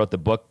guy who wrote the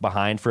book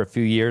behind for a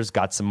few years,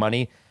 got some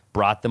money,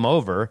 brought them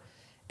over.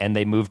 And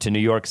they moved to New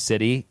York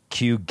City,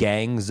 cue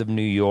Gangs of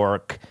New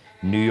York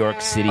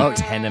City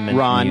tenement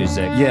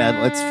music. Yeah,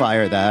 let's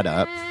fire that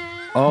up.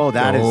 Oh,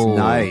 that is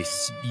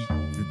nice.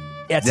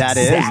 That's that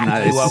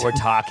exactly is nice. What we're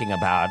talking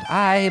about.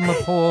 I'm a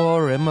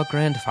poor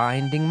immigrant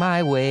finding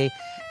my way.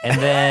 And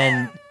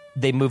then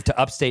they moved to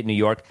upstate New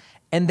York.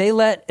 And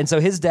so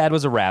his dad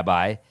was a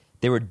rabbi.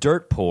 They were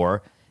dirt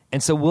poor.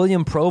 And so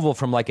William Provell,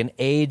 from like an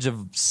age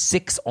of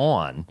 6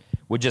 on,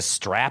 would just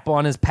strap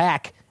on his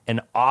pack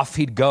and off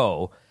he'd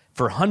go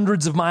for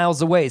hundreds of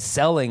miles away,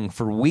 selling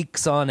for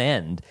weeks on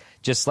end,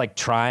 just like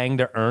trying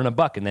to earn a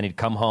buck. And then he'd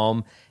come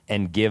home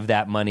and give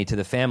that money to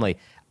the family.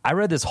 I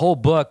read this whole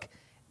book,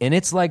 and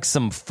it's like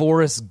some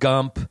Forrest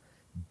Gump,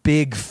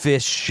 big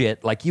fish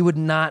shit. Like, you would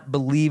not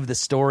believe the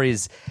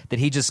stories that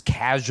he just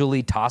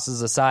casually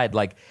tosses aside.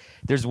 Like,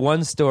 there's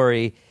one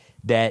story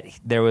that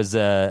there was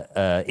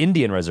a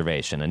Indian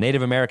reservation, a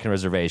Native American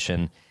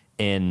reservation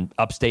in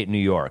upstate New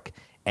York.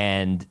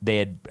 And they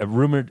had it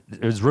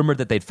was rumored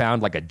that they'd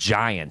found like a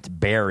giant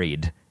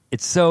buried.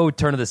 It's so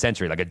turn of the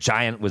century. Like, a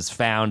giant was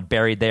found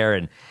buried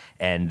there,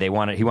 and he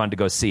wanted to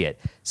go see it.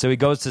 So he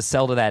goes to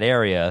sell to that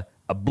area.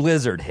 A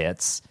blizzard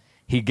hits.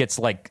 He gets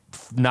like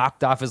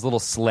knocked off his little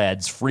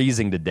sleds,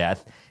 freezing to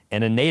death.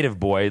 And a native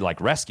boy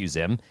like rescues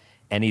him,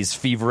 and he's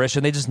feverish,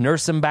 and they just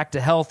nurse him back to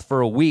health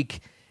for a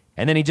week.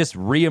 And then he just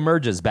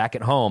reemerges back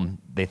at home.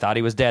 They thought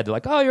he was dead. They're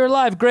like, "Oh, you're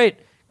alive. Great.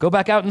 Go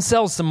back out and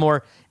sell some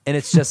more." And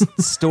it's just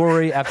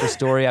story after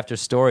story after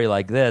story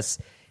like this.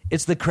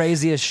 It's the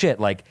craziest shit.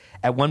 Like,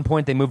 at one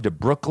point they moved to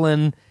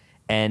Brooklyn,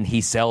 and he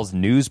sells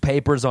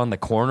newspapers on the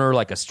corner,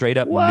 like a straight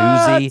up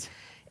newsie.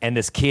 And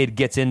this kid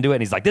gets into it,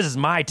 and he's like, "This is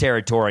my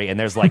territory." And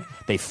there's like,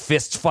 they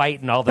fist fight,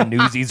 and all the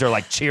newsies are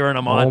like cheering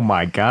him on. Oh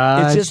my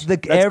God. It's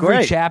just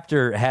every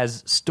chapter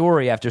has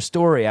story after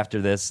story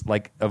after this,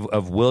 like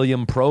of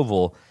William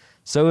Provell.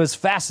 So it was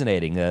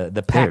fascinating,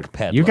 the pack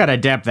peddler. You got to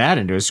adapt that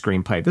into a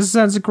screenplay. This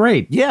sounds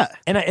great. Yeah.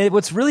 And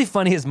what's really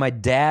funny is my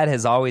dad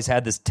has always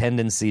had this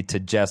tendency to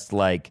just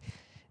like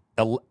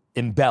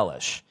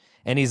embellish.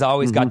 And he's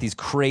always got these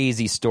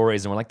crazy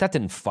stories. And we're like, that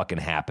didn't fucking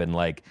happen.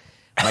 Like,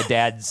 my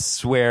dad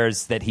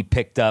swears that he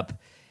picked up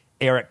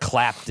Eric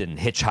Clapton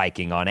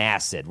hitchhiking on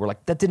acid. We're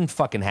like, that didn't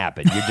fucking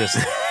happen. You're just...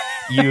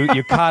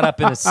 You're caught up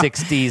in a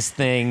 60s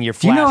thing. You're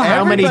Do you know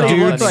how many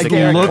dudes like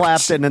Eric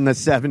Clapton in the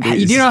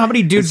 70s? Do you know how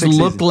many dudes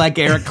looked like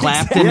Eric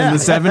Clapton in the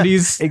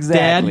 70s?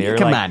 Exactly. Dad?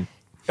 Come on.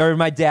 Or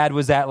my dad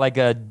was at like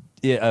a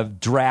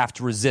draft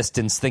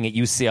resistance thing at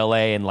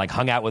UCLA and like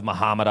hung out with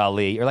Muhammad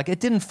Ali. You're like, it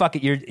didn't fuck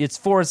it. It's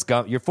Forrest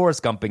Gump. You're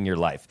Forrest Gumping your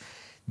life.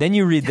 Then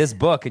you read this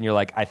book and you're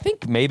like, I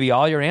think maybe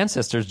all your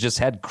ancestors just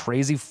had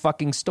crazy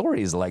fucking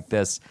stories like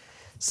this.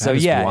 So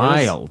is yeah,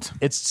 wild.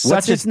 It's such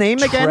What's his name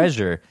again?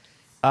 treasure.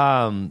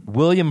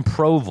 William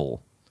Provell.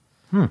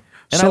 And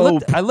So-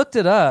 I looked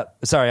it up.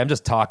 Sorry, I'm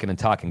just talking and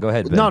talking. Go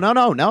ahead, Ben. No.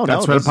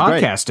 That's what a this is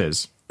great. podcast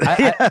is.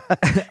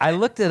 I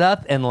looked it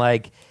up, and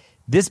like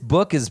this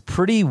book is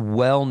pretty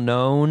well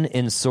known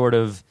in sort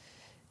of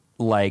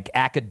like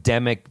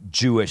academic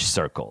Jewish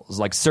circles.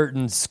 Like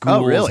certain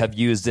schools really? have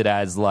used it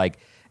as like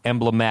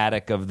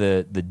emblematic of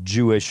the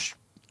Jewish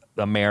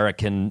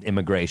American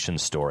immigration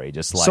story.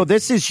 Just like So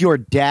this is your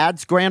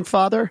dad's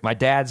grandfather? my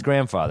dad's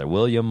grandfather,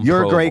 William.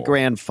 Your Provell.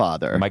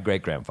 great-grandfather. My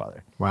great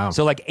grandfather. Wow.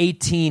 So like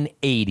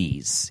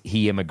 1880s,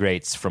 he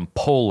immigrates from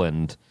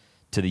Poland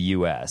to the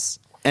U.S.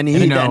 And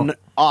he then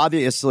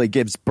obviously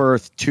gives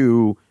birth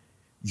to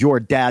your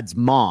dad's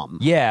mom.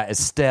 Yeah,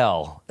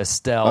 Estelle Okay.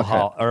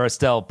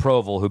 Estelle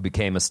Provell, who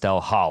became Estelle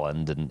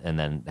Holland, and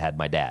then had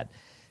my dad.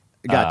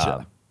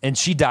 Gotcha. And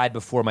she died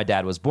before my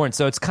dad was born.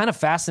 So it's kind of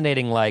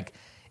fascinating. Like,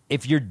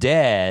 if you're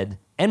dead,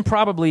 and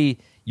probably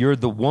you're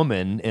the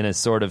woman in a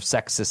sort of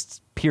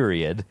sexist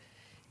period,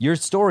 your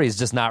story is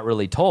just not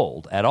really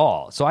told at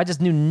all. So I just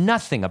knew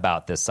nothing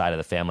about this side of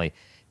the family,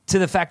 to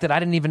the fact that I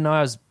didn't even know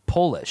I was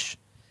Polish.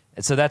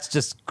 And so that's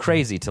just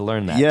crazy to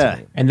learn that. Yeah.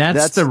 To me. And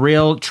that's the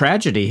real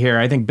tragedy here.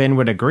 I think Ben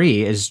would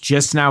agree, is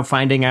just now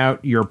finding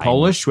out you're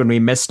Polish when we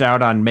missed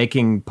out on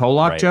making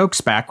Polak Right.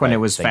 jokes back when Right. it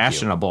was Thank you.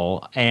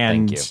 fashionable.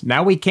 And Thank you.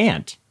 now we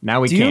can't.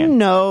 Now we Do can't. you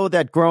know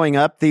that growing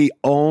up, the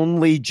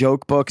only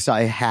joke books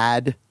I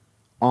had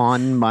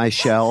on my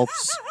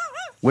shelves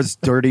was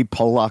dirty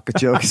Polak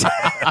jokes?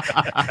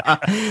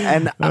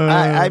 And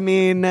I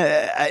mean,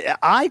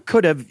 I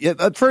could have,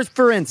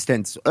 for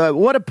instance,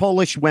 what do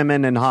Polish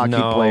women and hockey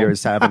No.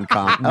 players have in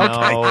common?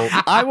 No. Okay.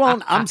 I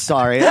won't, I'm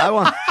sorry. I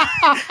won't.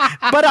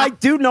 But I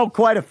do know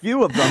quite a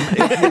few of them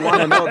if you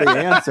want to know the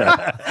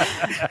answer.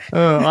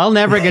 I'll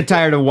never get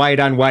tired of white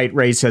on white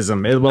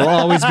racism. It will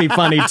always be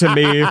funny to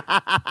me.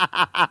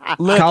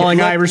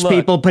 Calling Irish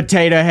people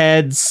potato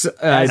heads.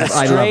 As a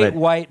I love straight it.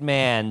 white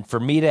man, for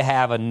me to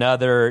have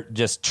another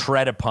just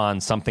tread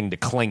upon something to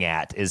cling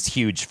at is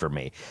huge for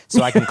me.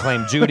 So I can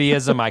claim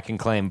Judaism, I can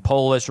claim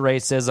Polish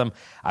racism.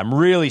 I'm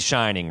really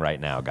shining right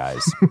now,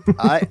 guys.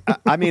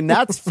 I mean,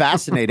 that's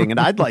fascinating, and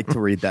I'd like to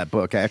read that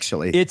book,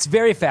 actually. It's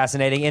very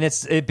fascinating, and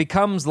it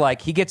becomes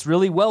like he gets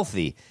really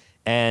wealthy,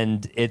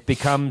 and it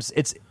becomes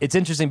it's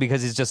interesting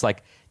because he's just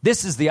like,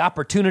 this is the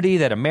opportunity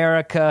that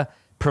America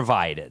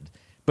provided.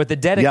 But the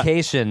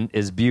dedication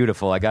is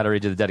beautiful. I got to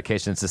read you the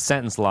dedication. It's a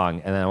sentence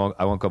long, and then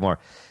I won't go more.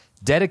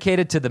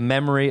 Dedicated to the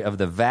memory of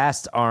the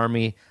vast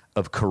army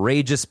of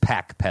courageous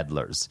pack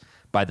peddlers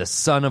by the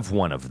son of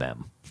one of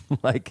them.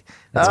 Like,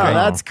 that's great.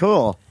 That's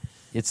cool.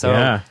 It's so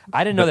Yeah.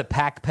 I didn't know that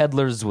pack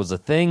peddlers was a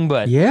thing,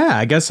 but Yeah,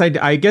 I guess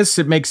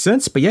it makes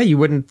sense. But yeah, you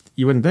wouldn't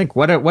think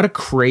what a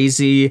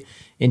crazy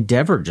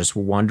endeavor, just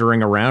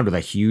wandering around with a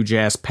huge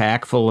ass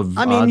pack full of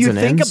I mean, odds you and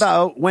think ends.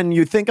 about when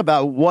you think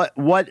about what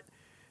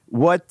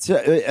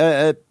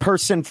a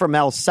person from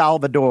El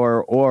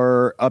Salvador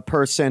or a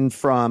person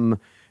from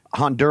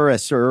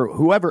Honduras or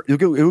whoever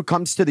who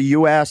comes to the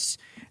U.S.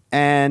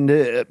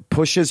 and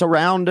pushes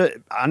around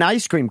an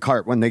ice cream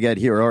cart when they get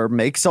here, or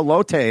makes a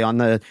lotte on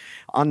the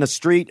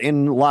street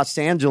in Los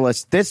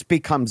Angeles. This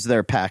becomes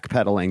their pack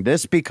peddling.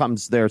 This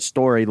becomes their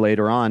story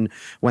later on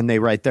when they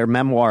write their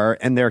memoir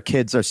and their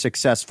kids are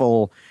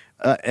successful.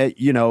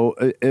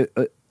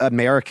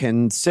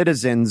 American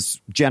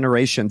citizens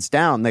generations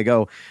down. They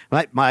go,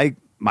 my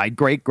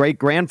great great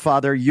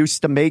grandfather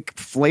used to make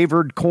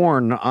flavored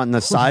corn on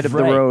the side of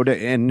the Right. road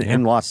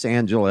in Los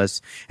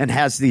Angeles, and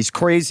has these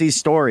crazy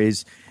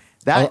stories.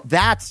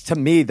 That's to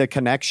me the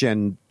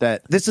connection,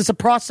 that this is a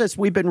process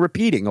we've been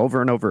repeating over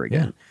and over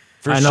again.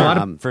 for And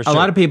sure. a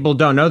lot of people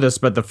don't know this,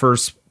 but the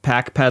first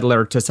pack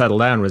peddler to settle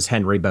down was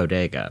Henry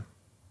Bodega.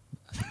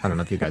 I don't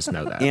know if you guys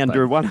know that.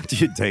 Andrew, why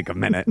don't you take a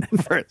minute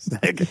for a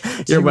second?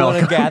 Do you wanna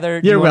welcome. gather,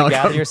 You're wanna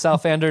welcome. gather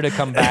yourself, Andrew, to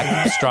come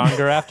back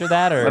stronger after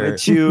that, or Why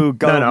don't you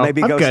go? No,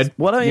 maybe I'm go. good.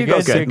 Why don't you, you go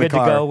guys sit are in the good to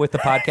car? go with the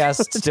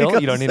podcast still?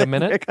 You don't need a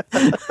minute?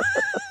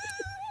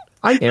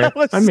 I'm here. That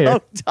was I'm here.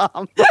 so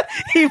dumb.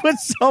 He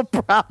was so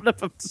proud of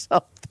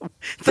himself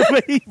the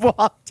way he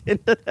walked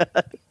into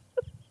that.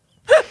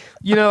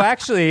 You know,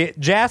 actually,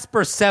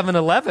 Jasper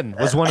 7-Eleven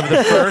was one of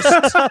the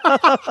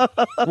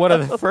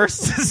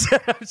first to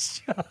set up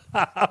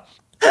shop.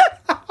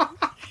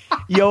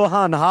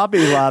 Johann Hobby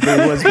Lobby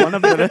was one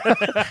of the.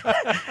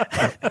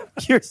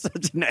 You're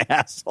such an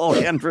asshole,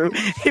 Andrew.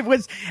 It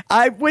was.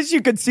 I wish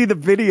you could see the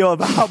video of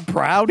how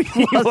proud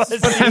he was.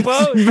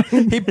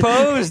 He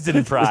posed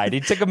in pride. He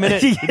took a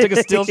minute. He took a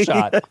still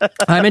shot.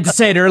 I meant to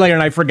say it earlier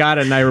and I forgot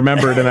it and I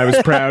remembered and I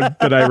was proud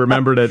that I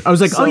remembered it. I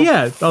was like, So oh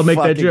yeah, I'll make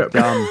that fucking joke.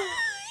 dumb.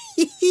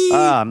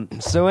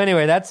 So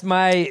anyway, that's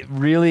my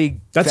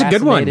really That's a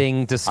good one.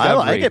 fascinating discovery. I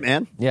like it,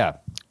 man. Yeah,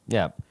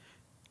 yeah.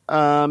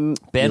 Ben,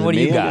 Ben, what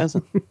do you got?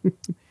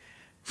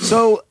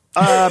 So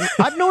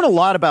I've known a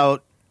lot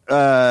about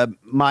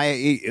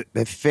my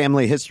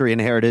family history and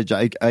heritage.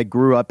 I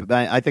grew up.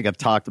 I think I've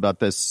talked about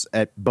this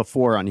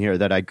before on here.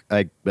 That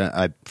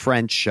I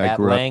French. I At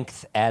grew up.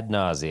 length, ad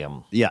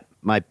nauseum. Yeah,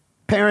 my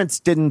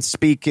parents didn't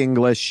speak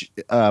English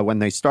when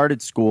they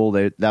started school.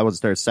 That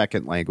was their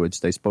second language.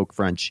 They spoke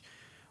French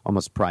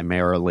almost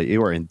primarily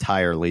or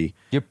entirely.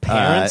 Your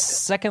parents'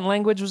 second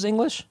language was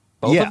English?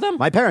 Both of them?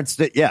 My parents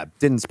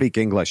didn't speak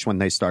English when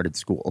they started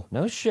school.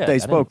 No shit. They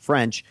spoke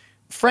French.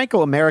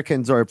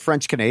 Franco-Americans or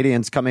French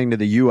Canadians coming to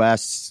the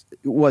U.S.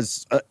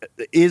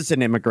 is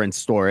an immigrant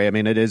story. I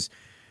mean, it is.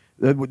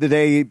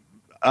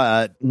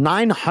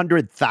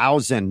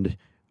 900,000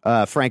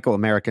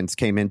 Franco-Americans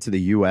came into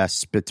the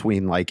U.S.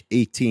 between like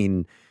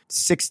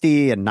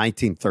 1860 and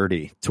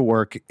 1930 to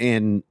work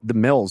in the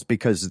mills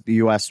because the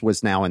U.S.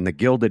 was now in the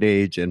Gilded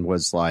Age and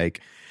was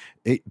like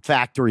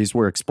factories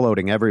were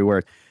exploding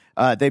everywhere.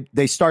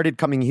 They started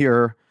coming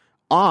here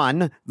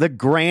on the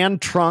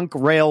Grand Trunk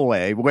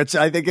Railway, which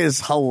I think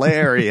is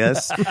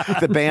hilarious.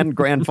 The band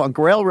Grand Funk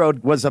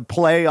Railroad was a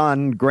play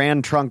on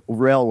Grand Trunk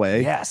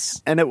Railway.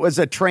 Yes. And it was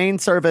a train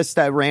service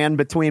that ran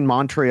between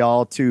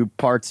Montreal to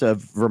parts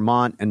of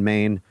Vermont and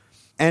Maine.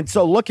 And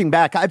so looking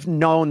back, I've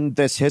known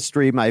this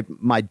history.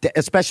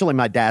 Especially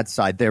my dad's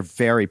side, they're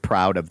very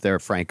proud of their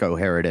Franco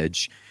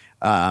heritage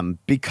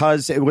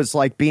because it was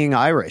like being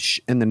Irish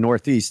in the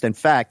Northeast. In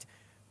fact,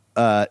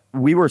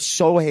 we were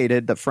so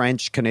hated, the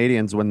French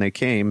Canadians, when they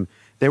came.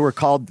 They were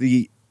called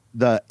the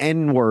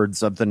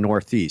N-words of the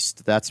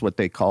Northeast. That's what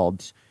they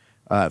called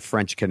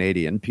French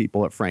Canadian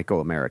people, or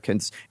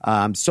Franco-Americans.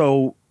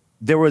 So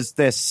there was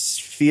this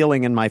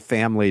feeling in my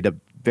family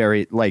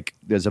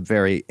there's a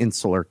very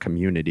insular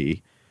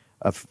community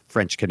of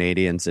French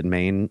Canadians in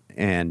Maine.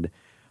 And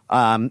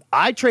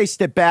I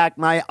traced it back.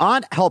 My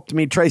aunt helped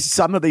me trace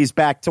some of these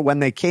back to when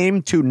they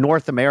came to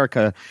North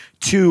America,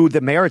 to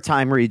the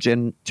Maritime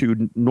region,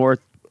 to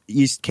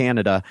Northeast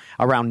Canada,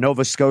 around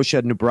Nova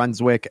Scotia, New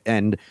Brunswick,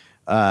 and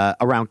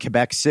around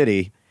Quebec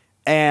City.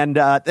 And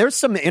there's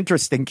some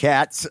interesting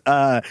cats.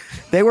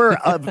 They were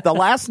the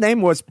last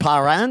name was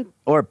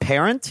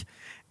Parent.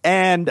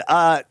 And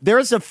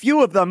there's a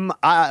few of them.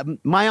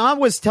 My aunt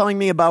was telling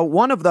me about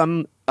one of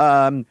them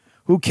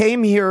who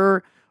came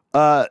here.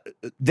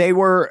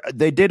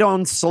 They did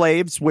own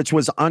slaves, which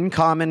was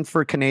uncommon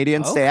for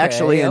Canadians. They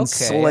actually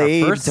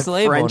enslaved our first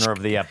slave French owner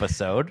of the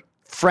episode.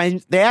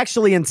 They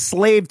actually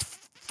enslaved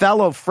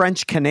fellow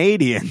French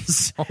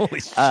Canadians.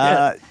 Holy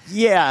shit!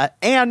 Yeah,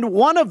 and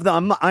one of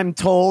them, I'm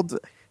told,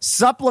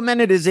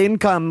 supplemented his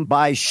income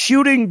by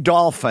shooting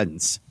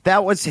dolphins.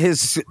 That was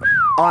his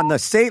on the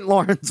St.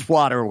 Lawrence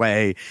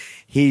waterway.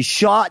 He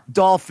shot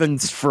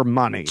dolphins for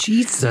money.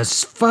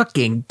 Jesus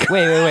fucking.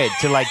 Wait.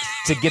 To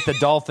get the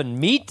dolphin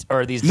meat,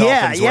 or these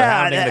dolphins were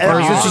hounding the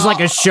Or is this just like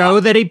a show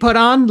that he put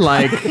on?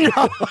 Like, no,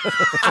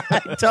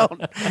 I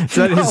don't.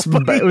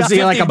 Was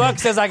he like $50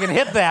 says I can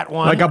hit that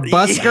one. like a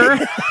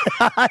busker?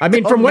 I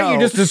mean, from what you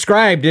just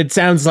described, it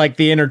sounds like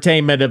the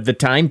entertainment of the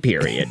time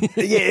period.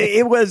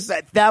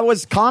 That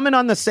was common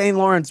on the St.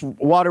 Lawrence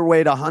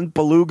waterway to hunt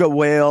beluga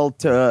whale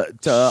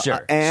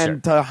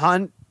to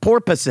hunt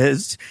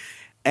porpoises.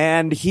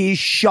 And he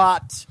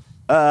shot,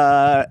 he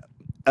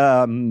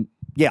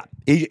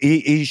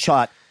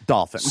shot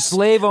dolphins.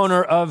 Slave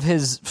owner of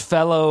his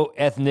fellow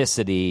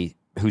ethnicity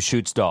who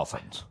shoots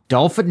dolphins.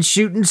 Dolphin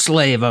shooting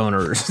slave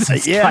owners.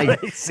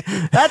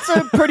 That's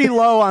a pretty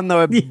low on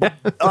the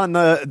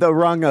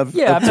rung of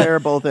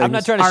terrible things. I'm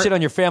not trying to shit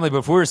on your family, but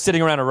if we were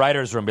sitting around a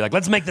writer's room, be like,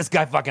 let's make this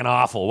guy fucking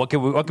awful. What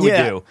can we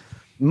do?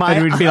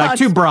 It would be like,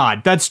 too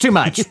broad. That's too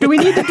much. Do we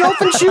need the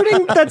dolphin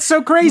shooting? That's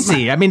so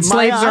crazy. I mean,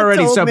 slaves are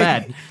already so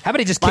bad. How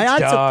about he just kicks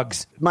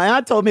dogs? My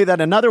aunt told me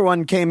that another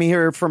one came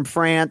here from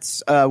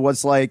France,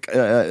 was like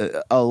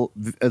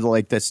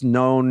this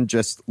known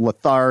just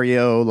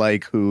Lothario,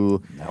 like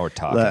who now we're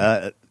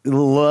talking.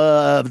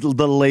 Loved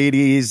the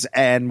ladies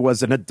and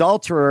was an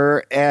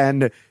adulterer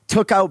and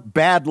took out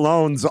bad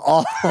loans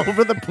all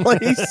over the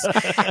place.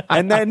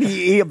 And then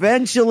he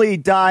eventually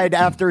died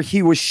after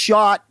he was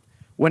shot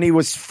when he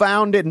was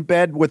found in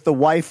bed with the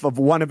wife of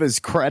one of his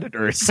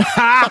creditors.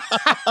 Hell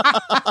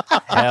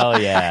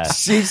yeah.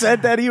 She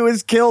said that he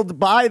was killed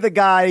by the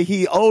guy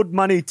he owed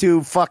money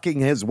to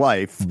fucking his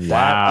wife.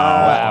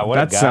 Wow. What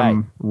That's a guy.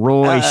 some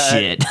Roy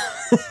shit.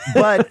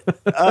 But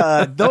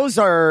those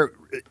are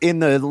in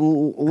the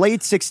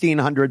late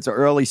 1600s or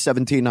early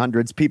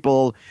 1700s.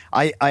 People,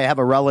 I have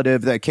a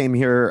relative that came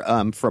here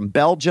from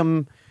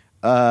Belgium.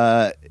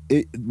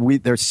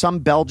 There's some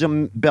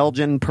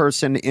Belgian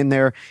person in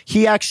there.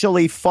 He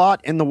actually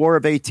fought in the War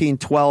of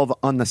 1812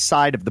 on the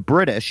side of the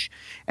British,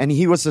 and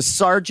he was a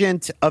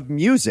sergeant of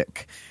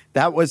music.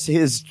 That was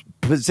his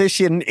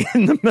position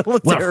in the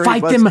military. We'll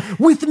fight them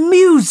with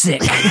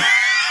music.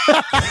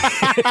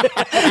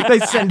 They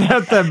send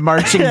out the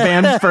marching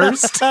band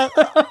first.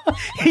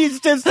 He's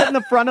just in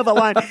the front of the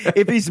line.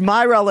 If he's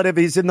my relative,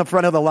 he's in the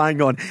front of the line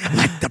going,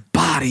 let the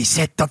bodies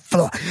hit the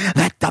floor.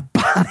 Let the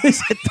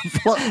bodies hit the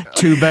floor.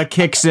 Tuba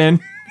kicks in.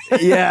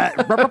 Yeah.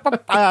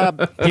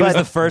 He was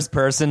the first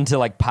person to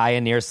like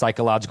pioneer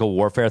psychological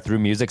warfare through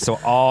music. So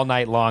all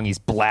night long, he's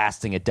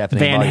blasting at deafening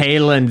Van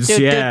volumes. Halen's,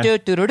 yeah. Van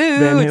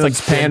Halen's It's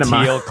like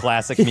Panama. Gentile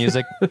classic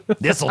music.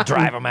 This'll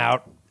drive him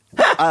out.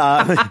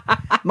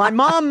 My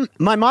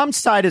mom's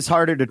side is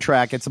harder to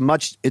track. It's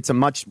a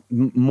much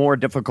more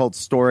difficult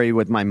story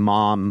with my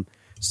mom's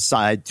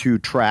side to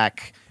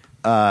track.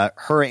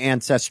 Her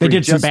ancestry. They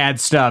did some bad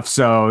stuff,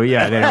 so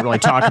yeah, they didn't really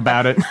talk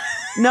about it.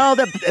 No,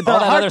 the all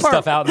that hard other part,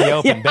 stuff out in the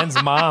open.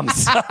 Ben's mom's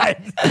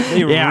side,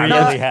 they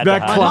really had to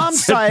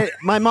hide.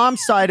 My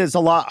mom's side is a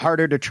lot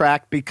harder to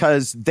track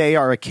because they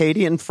are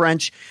Acadian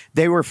French.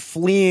 They were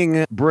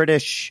fleeing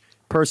British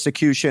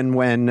persecution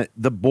when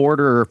the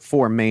border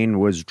for Maine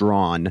was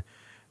drawn.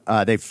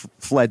 They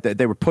fled.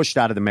 They were pushed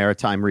out of the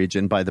maritime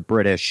region by the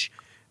British.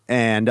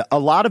 And a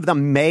lot of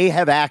them may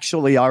have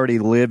actually already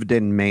lived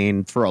in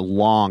Maine for a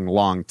long,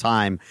 long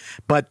time,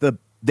 but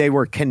they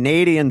were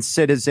Canadian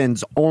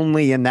citizens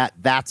only in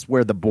that's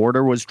where the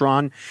border was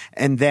drawn.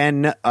 And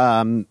then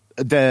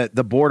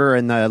the border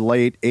in the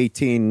late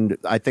in the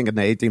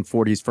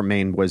 1840s for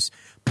Maine was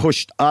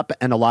pushed up,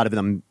 and a lot of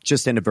them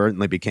just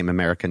inadvertently became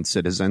American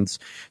citizens.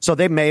 So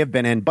they may have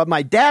been in. But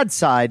my dad's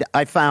side,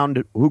 I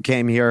found, who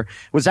came here,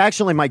 was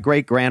actually my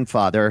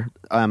great-grandfather.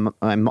 I'm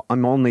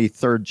only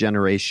third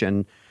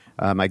generation.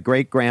 My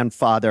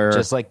great-grandfather,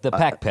 just like the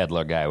pack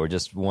peddler guy, we're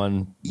just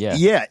one.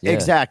 Yeah,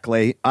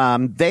 exactly.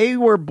 They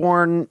were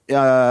born.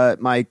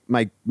 My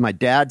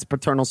dad's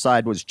paternal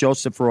side was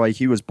Joseph Roy.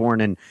 He was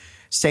born in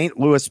St.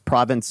 Louis,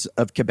 province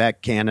of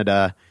Quebec,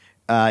 Canada.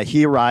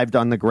 He arrived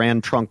on the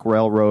Grand Trunk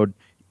Railroad.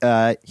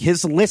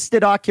 His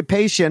listed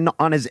occupation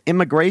on his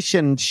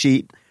immigration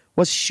sheet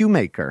was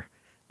shoemaker.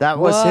 That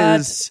was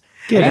his.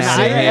 Get out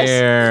of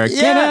here.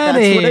 Get out of that's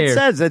here. what it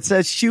says. It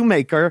says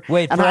shoemaker.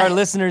 Wait, for our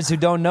listeners who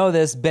don't know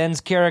this,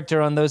 Ben's character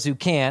on Those Who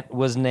Can't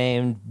was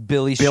named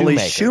Billy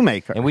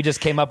Shoemaker. And we just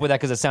came up with that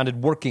because it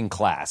sounded working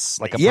class,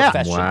 like a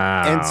profession.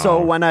 Wow. And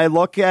so when I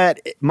look at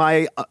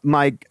my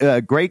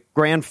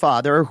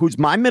great-grandfather, whose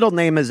my middle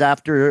name is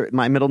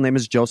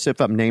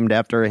Joseph, I'm named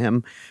after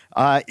him,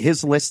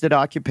 his listed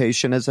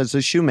occupation is as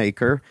a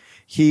shoemaker.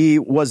 He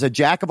was a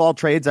jack of all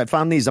trades. I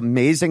found these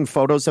amazing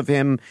photos of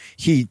him.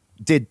 He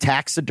did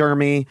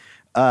taxidermy.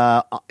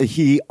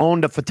 He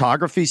owned a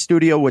photography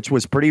studio, which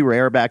was pretty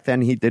rare back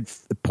then. He did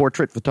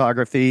portrait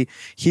photography.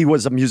 He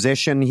was a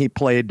musician. He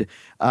played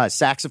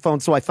saxophone.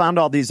 So I found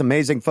all these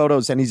amazing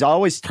photos, and he's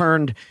always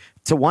turned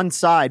to one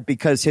side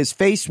because his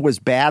face was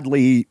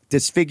badly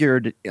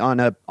disfigured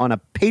on a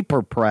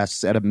paper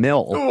press at a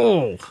mill.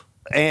 Oh.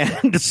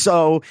 And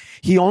so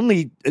he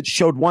only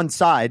showed one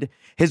side.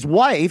 His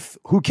wife,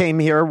 who came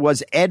here,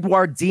 was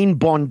Edwardine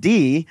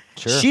Bondy.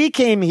 Sure. She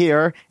came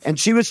here, and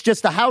she was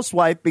just a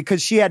housewife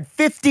because she had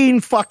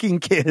 15 fucking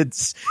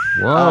kids.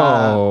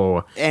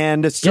 Whoa.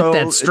 And so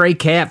get that stray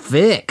cat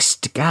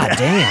fixed. God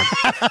damn.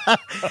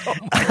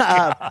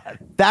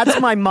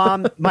 That's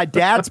my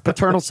dad's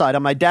paternal side.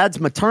 On my dad's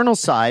maternal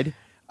side,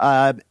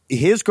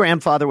 his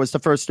grandfather was the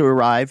first to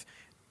arrive.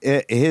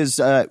 His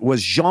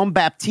was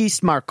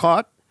Jean-Baptiste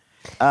Marcotte.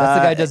 That's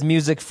the guy who does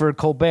music for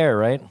Colbert,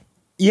 right?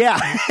 Yeah.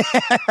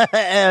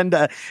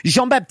 And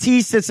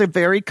Jean-Baptiste is a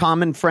very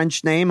common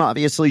French name,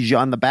 obviously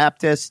Jean the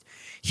Baptist.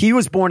 He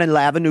was born in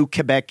Lavenu,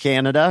 Quebec,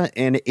 Canada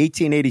in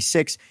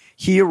 1886.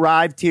 He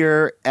arrived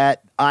here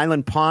at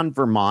Island Pond,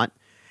 Vermont.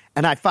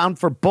 And I found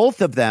for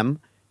both of them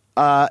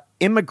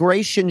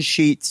immigration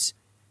sheets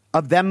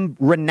of them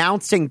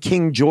renouncing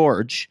King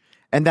George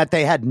and that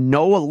they had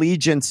no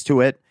allegiance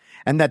to it.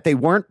 And that they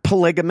weren't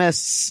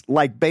polygamists,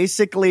 like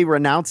basically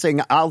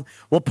renouncing.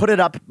 We'll put it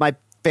up. My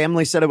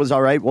family said it was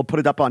all right. We'll put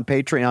it up on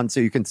Patreon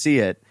so you can see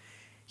it.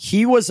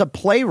 He was a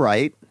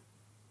playwright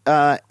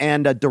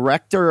and a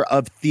director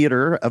of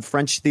theater, of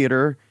French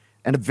theater,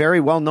 and a very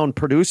well-known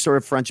producer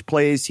of French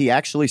plays. He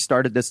actually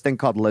started this thing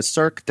called Le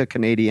Cirque de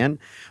Canadien,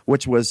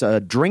 which was a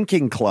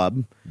drinking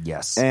club.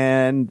 Yes.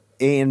 And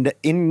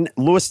in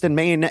Lewiston,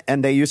 Maine,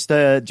 and they used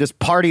to just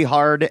party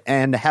hard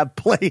and have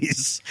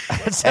plays.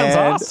 That sounds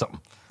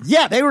awesome.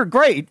 Yeah, they were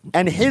great.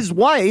 And his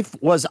wife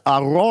was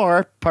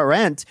Aurore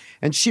Parent,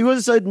 and she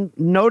was a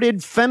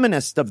noted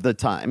feminist of the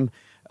time.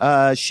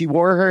 She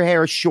wore her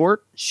hair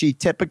short. She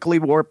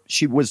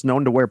was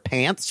known to wear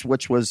pants,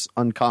 which was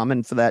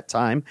uncommon for that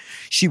time.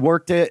 She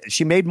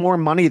made more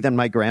money than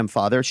my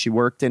grandfather. She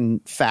worked in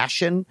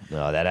fashion.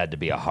 No, that had to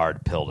be a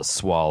hard pill to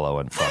swallow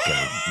in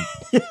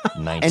fucking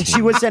 1906. And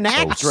she was an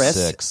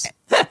actress.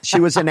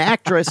 She was an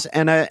actress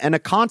and a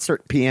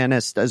concert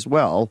pianist as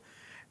well.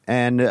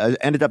 And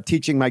ended up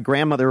teaching my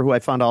grandmother, who I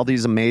found all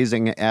these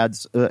amazing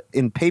ads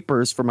in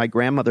papers for my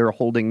grandmother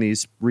holding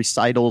these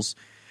recitals.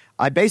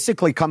 I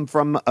basically come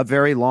from a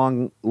very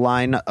long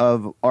line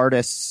of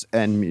artists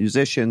and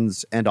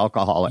musicians and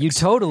alcoholics. You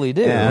totally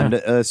do.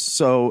 And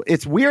so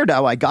it's weird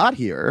how I got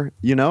here,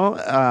 you know?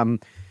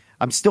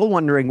 I'm still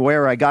wondering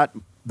where I got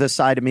the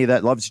side of me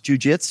that loves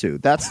jujitsu.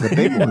 That's the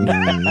big one.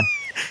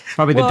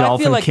 Probably the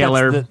dolphin I feel like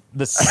killer.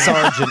 That's the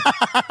sergeant.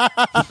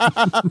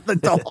 The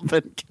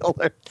dolphin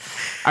killer.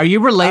 Are you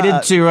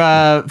related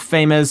to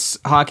famous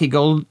hockey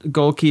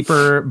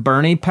goalkeeper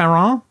Bernie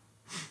Perron?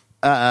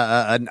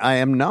 I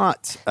am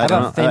not. How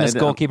about famous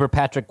goalkeeper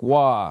Patrick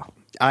Waugh?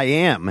 I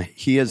am.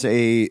 He is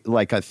a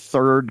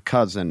third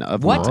cousin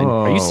of what? mine.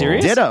 Are you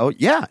serious? Ditto.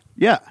 Yeah.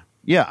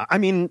 I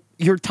mean,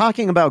 you're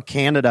talking about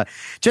Canada.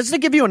 Just to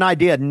give you an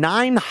idea,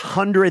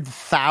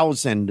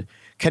 900,000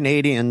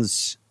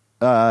 Canadians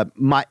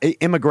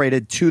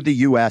immigrated to the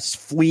U.S.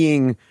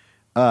 fleeing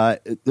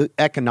the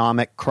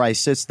economic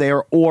crisis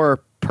there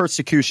or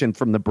persecution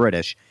from the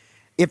British.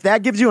 If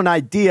that gives you an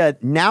idea,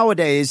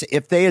 nowadays,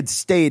 if they had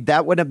stayed,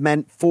 that would have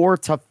meant 4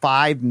 to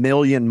 5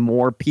 million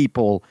more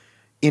people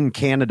in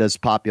Canada's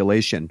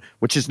population,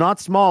 which is not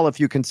small if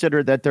you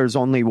consider that there's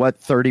only,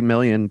 30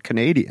 million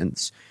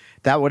Canadians.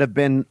 That would have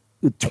been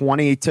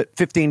 15 to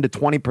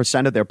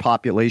 20% of their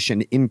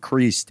population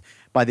increased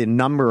by the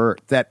number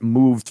that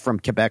moved from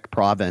Quebec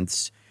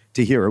province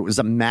to here. It was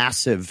a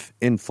massive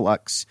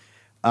influx.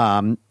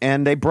 And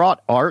they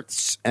brought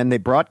arts and they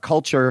brought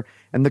culture.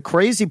 And the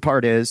crazy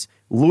part is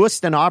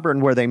Lewiston, Auburn,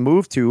 where they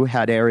moved to,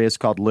 had areas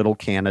called Little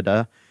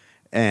Canada.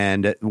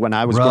 And when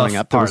I was growing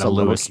up, there was a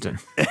Lewiston.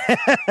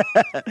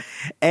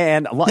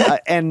 and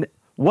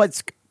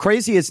what's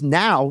crazy is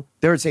now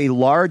there's a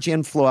large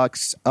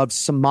influx of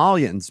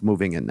Somalians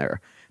moving in there.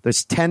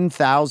 There's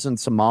 10,000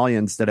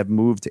 Somalians that have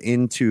moved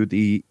into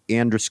the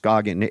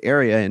Androscoggin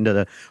area, into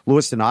the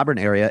Lewiston, Auburn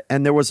area.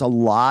 And there was a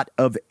lot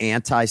of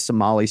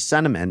anti-Somali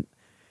sentiment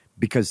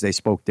because they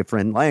spoke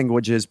different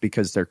languages,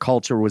 because their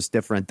culture was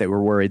different. They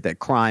were worried that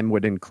crime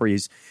would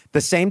increase.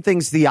 The same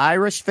things the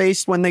Irish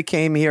faced when they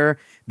came here,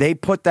 they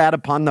put that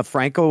upon the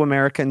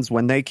Franco-Americans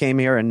when they came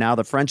here, and now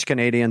the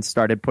French-Canadians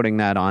started putting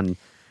that on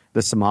the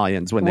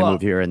Somalians when they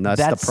moved here, and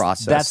that's the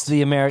process. That's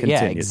the American,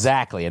 yeah, continues.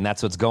 exactly, and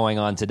that's what's going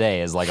on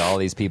today. Is like all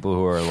these people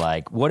who are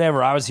like,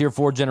 whatever, I was here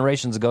 4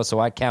 generations ago, so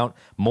I count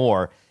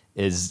more.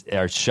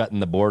 Are shutting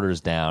the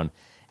borders down,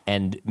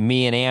 and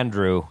me and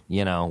Andrew,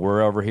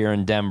 we're over here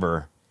in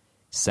Denver,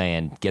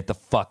 saying, "Get the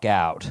fuck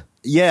out."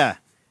 Yeah.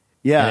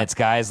 And it's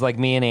guys like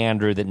me and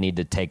Andrew that need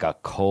to take a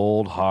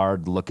cold,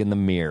 hard look in the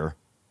mirror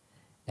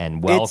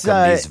and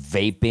welcome these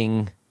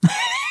vaping.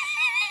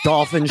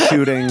 Dolphin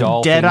shooting,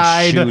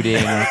 Dead-eyed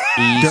shooting,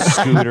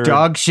 e-scooter,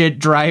 dog shit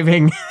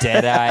driving,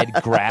 dead-eyed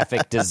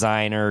graphic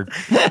designer.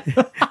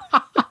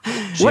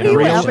 What do you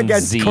have Generation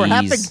against Zs,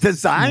 graphic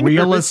design?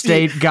 real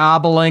estate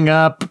gobbling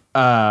up.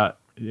 Yeah.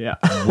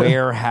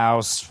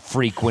 warehouse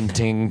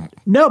frequenting.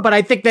 No, but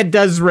I think that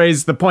does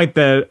raise the point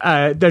that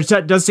there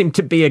does seem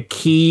to be a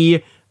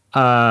key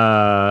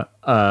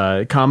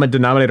common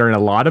denominator in a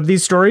lot of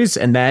these stories,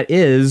 and that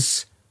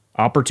is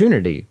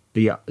opportunity.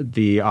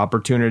 The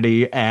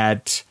opportunity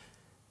at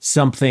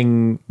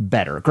something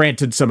better.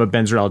 Granted, some of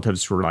Ben's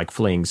relatives were like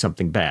fleeing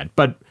something bad,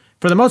 but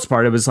for the most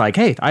part, it was like,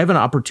 hey, I have an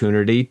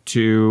opportunity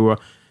to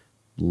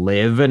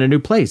live in a new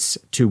place,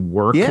 to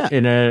work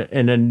in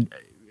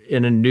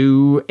a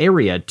new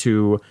area,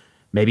 to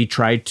maybe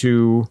try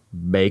to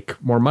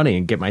make more money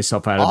and get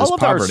myself out of this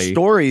poverty. All of our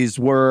stories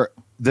were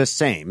the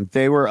same.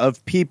 They were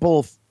of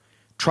people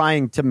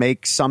trying to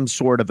make some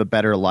sort of a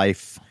better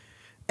life.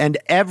 And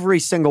every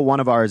single one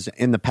of ours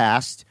in the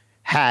past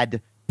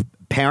had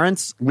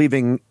parents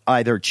leaving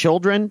either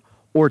children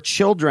or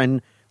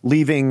children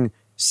leaving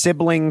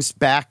siblings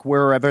back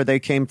wherever they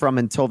came from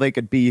until they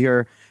could be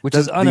here. Which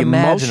is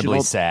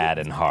unimaginably sad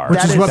and hard.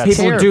 Which is what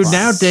people do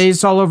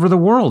nowadays all over the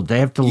world. They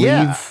have to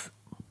leave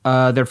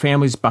their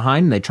families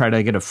behind. They try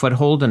to get a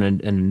foothold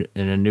in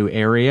a new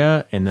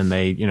area, and then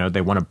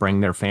they want to bring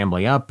their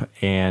family up.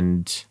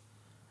 And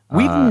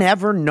we've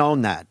never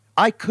known that.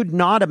 I could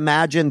not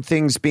imagine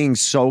things being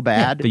so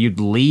bad that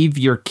you'd leave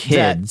your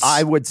kids.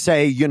 I would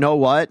say, you know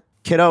what,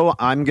 kiddo,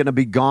 I'm going to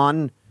be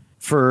gone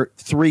for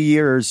 3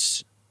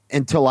 years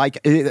until I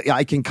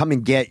can come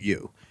and get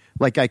you.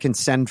 Like I can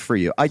send for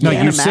you.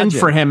 You send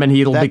for him and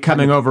he'll be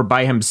coming over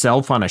by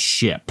himself on a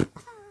ship.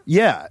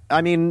 Yeah.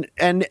 I mean,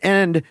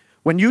 and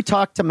when you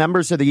talk to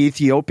members of the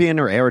Ethiopian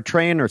or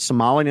Eritrean or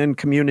Somalian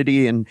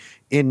community in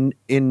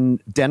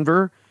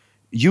Denver,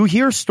 you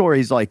hear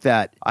stories like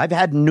that. I've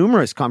had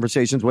numerous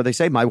conversations where they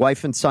say, my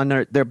wife and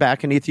son, they're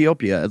back in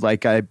Ethiopia.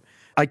 Like I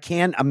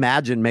can't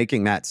imagine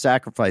making that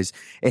sacrifice.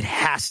 It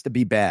has to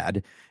be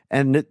bad.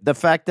 And the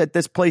fact that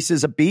this place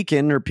is a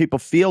beacon, or people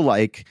feel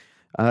like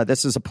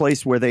this is a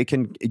place where they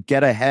can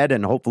get ahead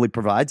and hopefully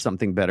provide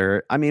something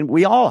better. I mean,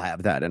 we all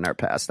have that in our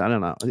past. I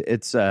don't know.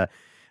 It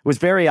was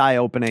very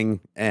eye-opening,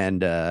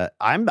 and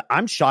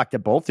I'm shocked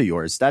at both of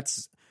yours.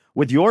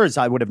 With yours,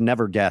 I would have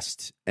never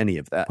guessed any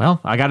of that. Well,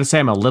 I got to say,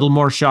 I'm a little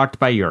more shocked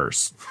by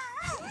yours.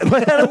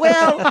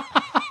 Well,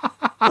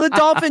 the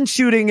dolphin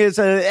shooting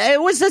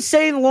it was a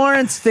St.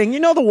 Lawrence thing.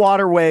 The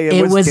waterway.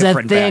 It was a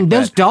thing.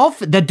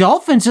 The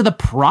dolphins are the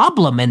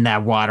problem in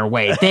that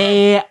waterway.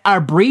 They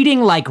are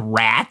breeding like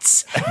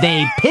rats.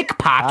 They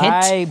pickpocket.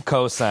 I'm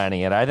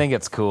co-signing it. I think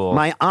it's cool.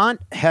 My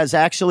aunt has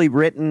actually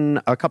written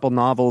a couple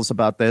novels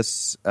about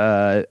this,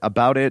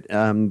 about it.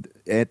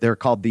 They're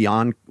called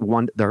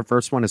their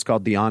first one is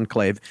called The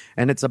Enclave,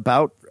 and it's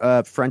about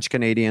French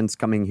Canadians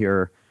coming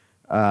here.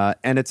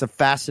 And it's a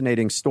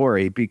fascinating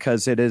story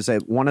because it is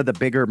one of the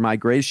bigger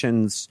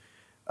migrations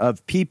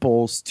of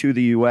peoples to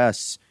the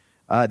U.S.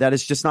 That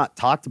is just not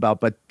talked about,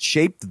 but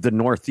shaped the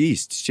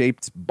Northeast,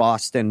 shaped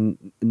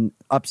Boston,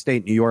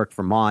 upstate New York,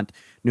 Vermont,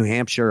 New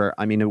Hampshire.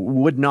 I mean, it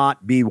would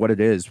not be what it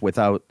is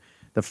without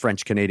the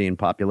French Canadian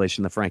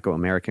population, the Franco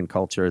American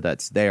culture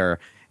that's there,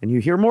 and you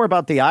hear more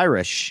about the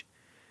Irish,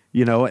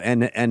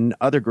 and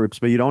other groups,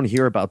 but you don't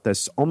hear about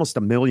this almost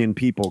 1 million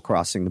people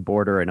crossing the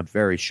border in a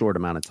very short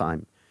amount of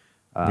time.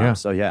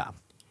 So yeah,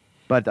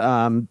 but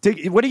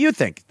what do you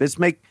think? This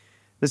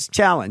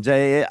challenge?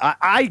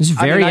 It's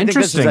very interesting. Think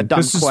this is a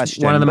dumb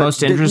question. One of the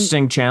most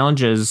interesting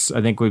challenges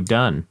I think we've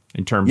done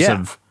in terms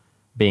of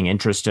being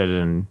interested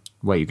in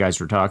what you guys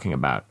were talking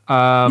about.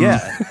 So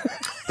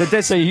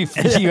you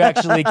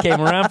actually came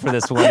around for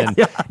this one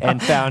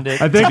and found it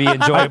to be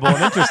enjoyable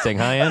and interesting,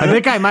 huh, Andrew? I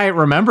think I might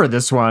remember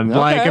this one.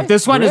 Okay, if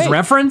this one is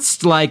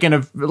referenced down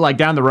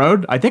the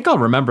road, I think I'll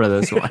remember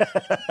this one.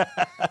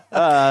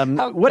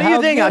 What do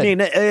you think? Good? I mean,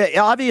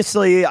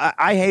 obviously,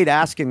 I hate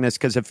asking this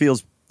because it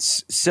feels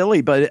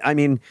silly, but I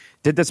mean,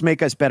 did this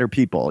make us better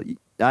people?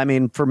 I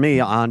mean, for me,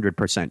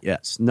 100%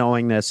 yes.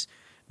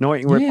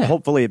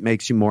 Hopefully it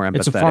makes you more empathetic.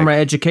 It's a form of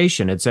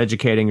education. It's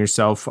educating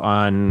yourself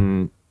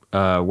on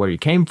where you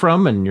came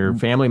from and your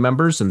family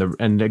members,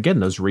 and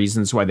again, those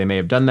reasons why they may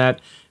have done that,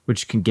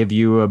 which can give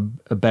you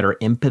a better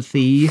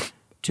empathy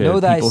to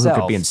people who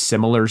could be in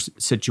similar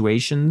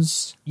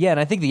situations. Yeah,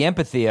 and I think the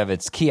empathy of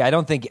it's key. I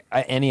don't think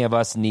any of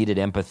us needed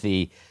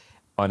empathy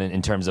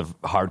in terms of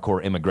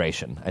hardcore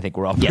immigration. I think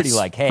we're all pretty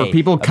hey, for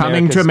people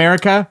coming to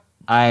America,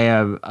 I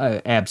am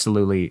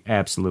absolutely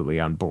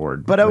on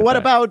board. But what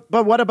about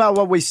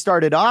what we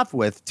started off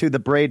with, to the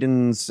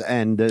Bradens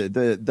and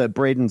the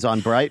Bradens on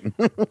Brighton?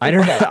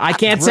 I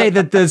can't say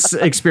that this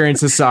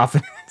experience has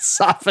softened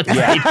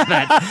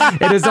that.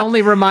 It has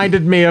only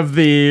reminded me of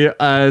the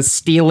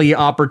steely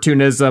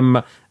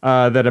opportunism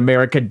that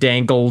America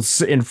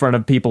dangles in front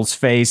of people's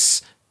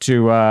face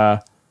to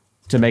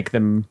make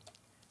them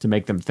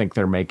think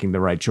they're making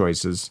the right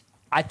choices.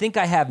 I think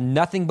I have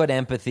nothing but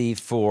empathy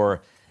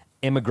for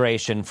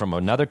immigration from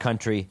another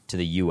country to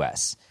the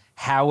U.S.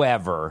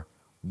 However,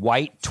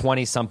 white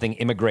 20-something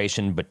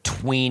immigration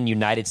between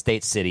United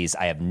States cities,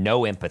 I have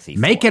no empathy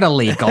for. Make it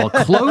illegal.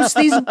 Close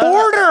these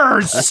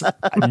borders.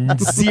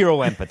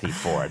 Zero empathy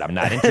for it. I'm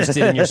not interested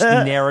in your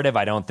narrative.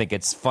 I don't think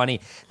it's funny.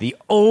 The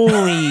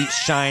only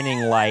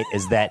shining light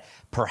is that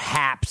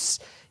perhaps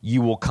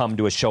you will come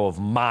to a show of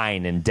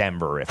mine in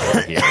Denver if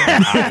you're here.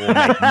 I will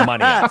make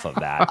money off of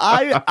that.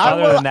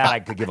 Other than that, I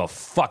could give a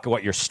fuck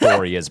what your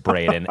story is,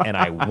 Braden, and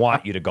I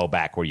want you to go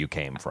back where you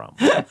came from.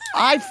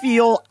 I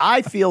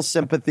feel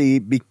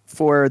sympathy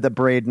for the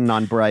Braden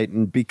on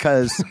Brighton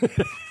because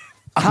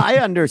I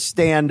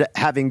understand,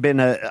 having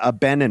been a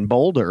Ben in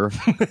Boulder,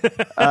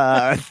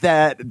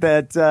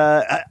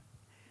 that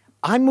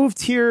I moved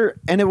here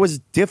and it was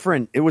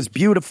different. It was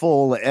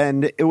beautiful,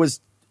 and it was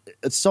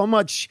so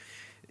much.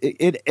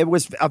 It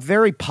was a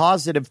very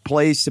positive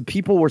place. The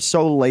people were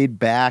so laid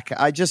back.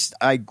 I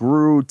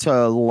grew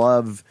to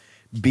love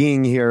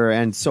being here,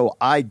 and so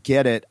I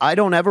get it. I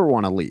don't ever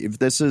want to leave.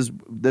 This is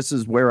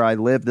where I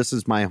live. This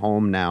is my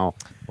home now.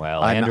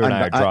 Well, Andrew and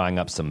I are drawing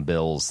up some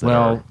bills.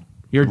 You're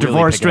really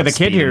divorced with a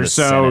kid here,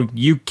 so Senate.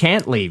 You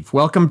can't leave.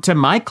 Welcome to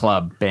my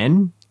club,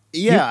 Ben.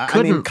 Yeah,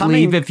 you couldn't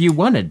leave if you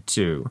wanted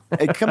to.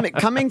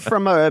 Coming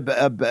from a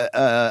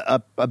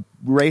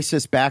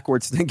racist,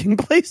 backwards thinking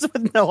place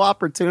with no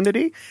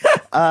opportunity.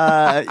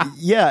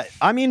 Yeah,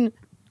 I mean,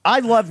 I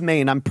love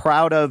Maine. I'm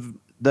proud of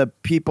the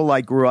people I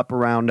grew up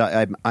around.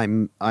 I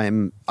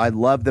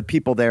love the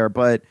people there,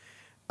 but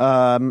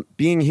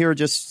being here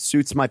just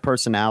suits my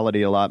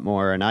personality a lot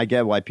more, and I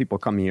get why people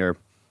come here.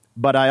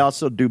 But I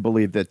also do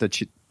believe that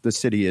the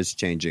city is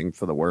changing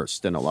for the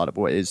worst in a lot of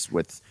ways,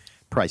 with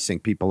pricing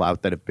people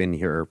out that have been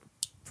here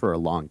for a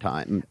long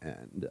time.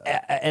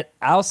 And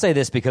I'll say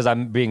this because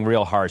I'm being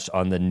real harsh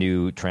on the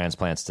new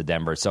transplants to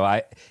Denver. So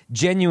I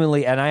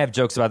genuinely, and I have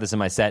jokes about this in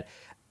my set,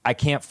 I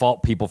can't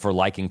fault people for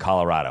liking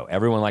Colorado.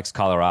 Everyone likes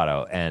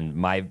Colorado, and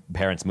my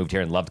parents moved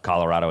here and loved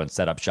Colorado and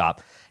set up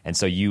shop. And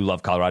so you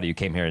love Colorado, you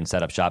came here and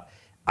set up shop.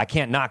 I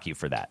can't knock you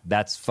for that.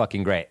 That's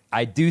fucking great.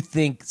 I do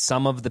think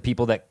some of the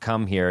people that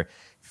come here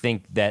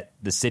think that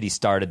the city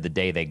started the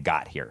day they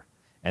got here,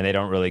 and they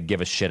don't really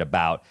give a shit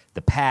about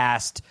the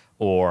past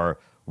or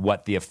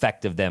what the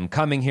effect of them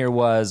coming here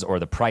was, or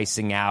the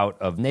pricing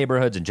out of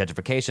neighborhoods and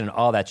gentrification and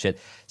all that shit.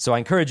 So I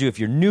encourage you, if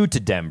you're new to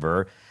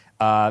Denver,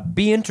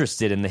 be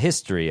interested in the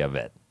history of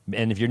it.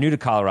 And if you're new to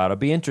Colorado,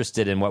 be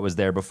interested in what was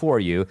there before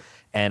you.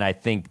 And I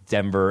think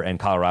Denver and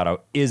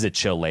Colorado is a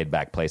chill,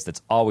 laid-back place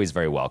that's always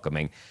very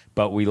welcoming.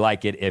 But we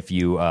like it if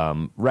you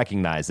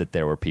recognize that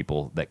there were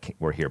people that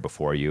were here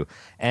before you.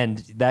 And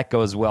that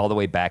goes all the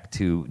way back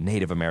to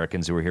Native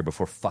Americans who were here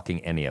before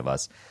fucking any of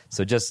us.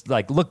 So just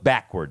look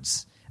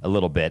backwards a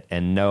little bit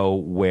and know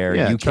where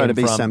you came from. Try to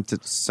be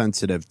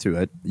sensitive to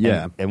it.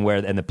 Yeah,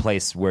 and the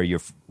place where you're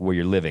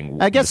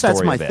living. I guess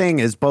that's my thing,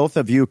 is both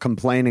of you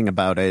complaining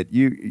about it.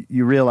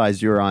 You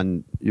realize you're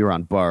on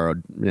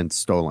borrowed and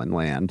stolen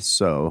land.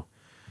 So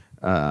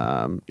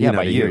by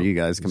you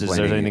guys complaining. Is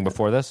there anything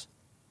before this?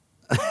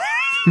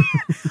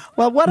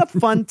 Well, what a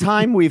fun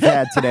time we've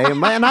had today.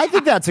 And I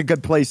think that's a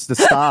good place to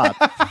stop.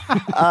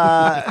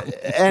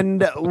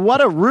 And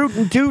what a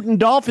rootin' tootin'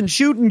 dolphin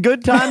shooting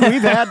good time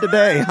we've had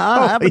today,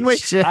 huh? Haven't we?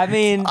 Shit. I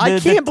mean, I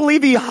can't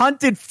believe he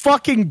hunted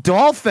fucking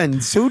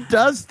dolphins. Who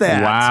does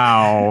that?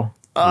 Wow.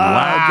 Oh,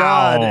 Wow.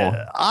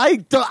 God.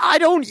 I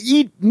don't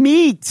eat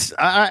meat.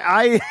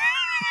 I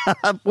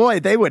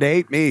boy, they would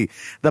hate me.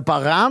 The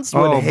parents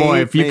would hate me. Oh,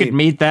 boy, if you could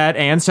meet that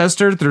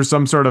ancestor through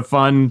some sort of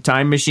fun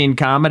time machine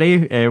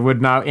comedy, it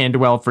would not end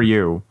well for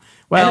you.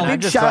 Well, I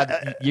just thought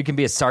you can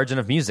be a sergeant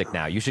of music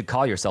now. You should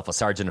call yourself a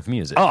sergeant of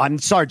music. Oh, I'm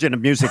sergeant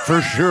of music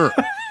for sure.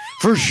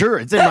 For sure.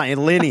 It's in my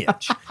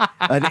lineage.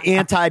 An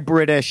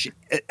anti-British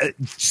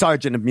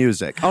sergeant of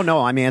music. Oh,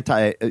 no, I'm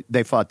anti.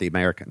 They fought the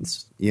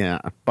Americans. Yeah,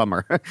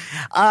 bummer.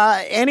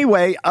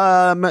 Anyway,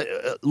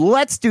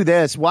 let's do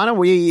this. Why don't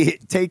we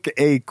take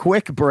a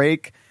quick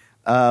break?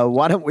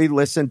 Why don't we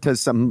listen to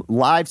some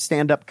live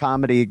stand-up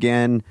comedy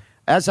again?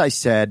 As I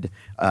said,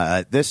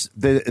 this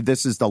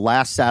is the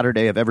last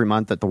Saturday of every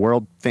month at the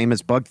world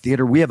famous Bug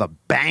Theater. We have a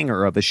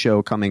banger of a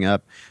show coming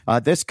up.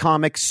 This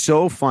comic's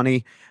so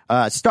funny.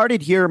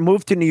 Started here,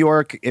 moved to New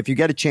York. If you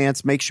get a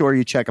chance, make sure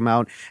you check him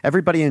out.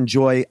 Everybody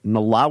enjoy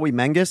Malawi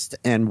Mengist.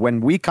 And when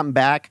we come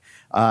back,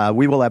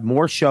 we will have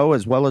more show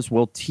as well as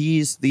we'll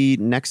tease the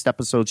next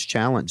episode's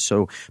challenge.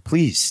 So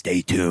please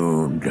stay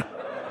tuned.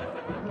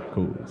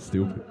 Cool,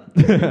 stupid.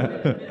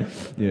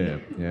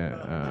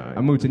 Yeah.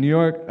 I moved to New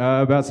York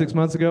about 6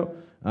 months ago.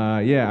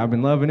 I've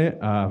been loving it.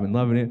 But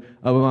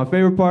my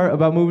favorite part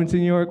about moving to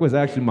New York was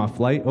actually my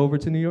flight over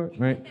to New York,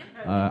 right?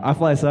 I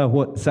fly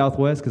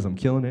Southwest because I'm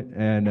killing it.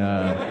 And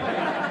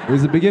it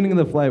was the beginning of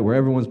the flight where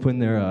everyone's putting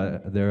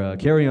their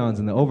carry-ons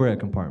in the overhead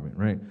compartment,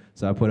 right?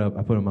 So I put up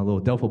my little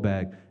duffel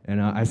bag,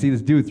 and I see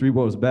this dude 3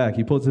 rows back.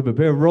 He pulls up a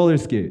pair of roller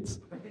skates.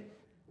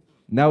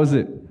 And that was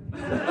it.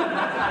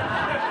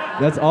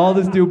 That's all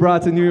this dude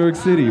brought to New York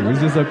City. It was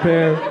just a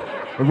pair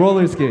of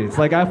roller skates.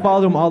 Like, I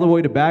followed him all the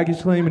way to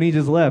baggage claim, and he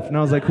just left. And I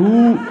was like,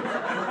 who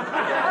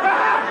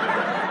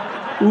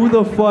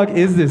the fuck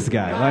is this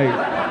guy?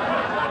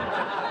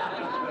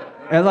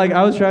 And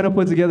I was trying to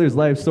put together his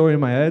life story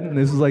in my head, and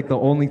this was like the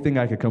only thing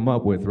I could come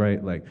up with,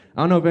 right? Like,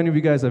 I don't know if any of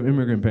you guys have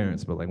immigrant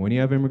parents, but like when you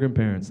have immigrant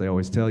parents, they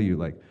always tell you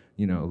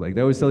they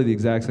always tell you the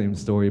exact same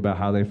story about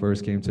how they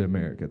first came to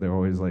America. They're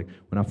always like,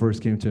 when I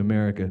first came to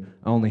America,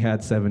 I only had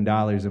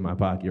 $7 in my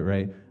pocket,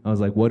 right? I was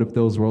like, what if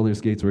those roller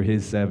skates were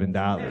his $7?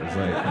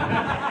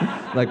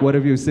 Like what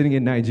if he was sitting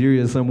in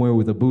Nigeria somewhere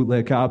with a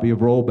bootleg copy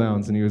of Roll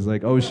Bounce, and he was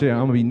like, oh shit, I'm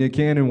gonna be Nick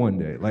Cannon one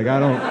day. Like, I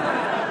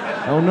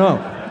don't know.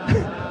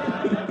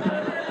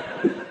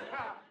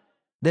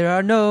 There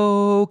are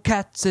no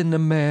cats in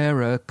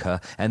America,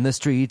 and the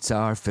streets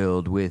are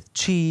filled with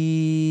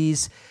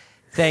cheese.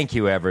 Thank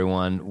you,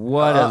 everyone.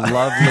 What a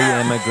lovely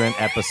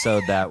immigrant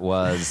episode that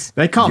was.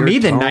 They call me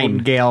the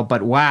Nightingale,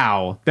 but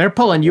wow. They're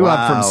pulling you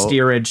up from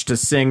steerage to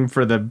sing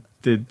for the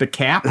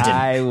captain.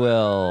 I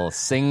will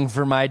sing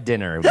for my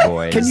dinner,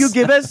 boys. Can you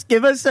give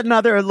us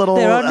another little...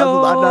 There are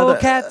no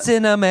cats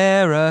in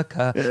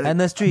America, and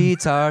the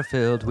streets are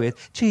filled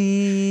with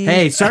cheese.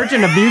 Hey,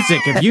 Sergeant of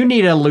Music, if you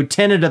need a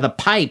lieutenant of the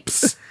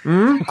pipes...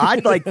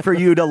 I'd like for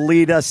you to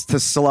lead us to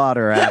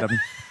slaughter, Adam.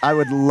 I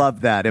would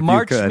love that if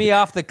March you could. me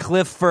off the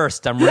cliff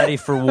first. I'm ready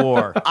for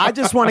war. I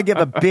just want to give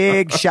a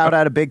big shout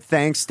out, a big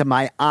thanks to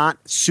my aunt,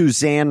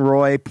 Suzanne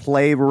Roy,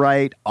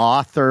 playwright,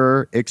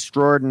 author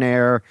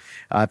extraordinaire.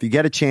 If you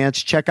get a chance,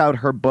 check out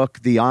her book,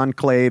 The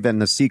Enclave,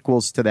 and the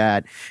sequels to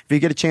that. If you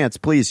get a chance,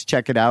 please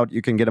check it out.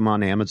 You can get them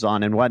on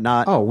Amazon and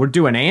whatnot. Oh, we're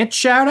doing aunt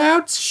shout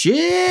outs?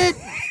 Shit.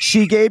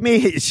 She gave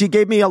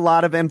me a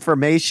lot of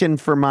information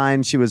for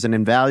mine. She was an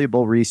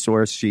invaluable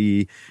resource.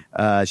 She's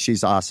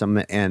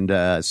awesome.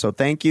 And so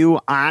thank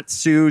you, Aunt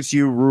Suze.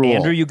 You rule.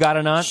 Andrew, you got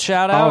an aunt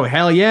shout out? Oh,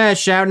 hell yeah.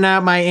 Shouting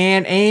out my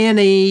Aunt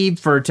Annie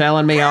for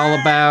telling me all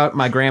about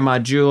my Grandma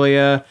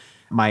Julia.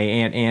 My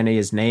Aunt Annie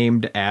is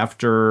named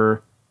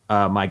after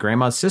my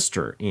grandma's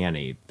sister,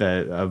 Annie,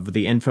 of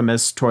the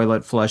infamous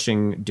toilet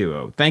flushing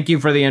duo. Thank you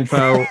for the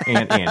info,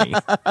 Aunt Annie.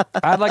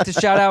 I'd like to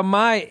shout out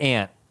my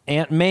aunt,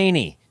 Aunt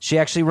Maney. She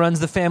actually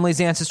runs the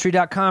family's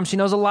Ancestry.com. She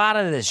knows a lot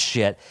of this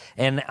shit.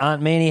 And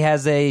Aunt Maney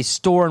has a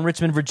store in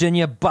Richmond,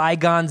 Virginia,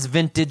 Bygones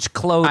Vintage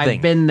Clothing. I've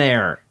been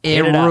there.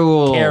 It Hit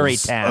rules.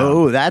 Carytown.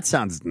 Oh, that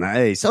sounds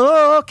nice.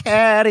 Oh,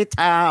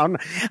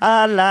 Carytown,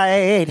 a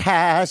light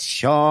has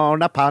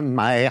shone upon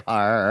my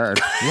heart.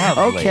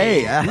 Lovely.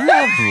 Okay.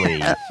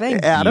 Lovely.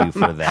 Thank you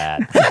for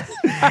that.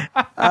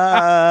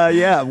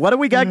 Yeah. What do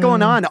we got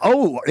going on?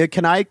 Oh,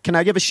 can I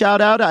give a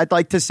shout out? I'd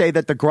like to say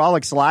that the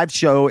Grolix live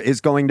show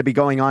is going to be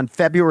going on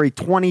February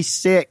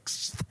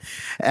 26th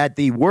at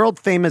the world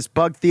famous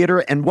Bug Theater.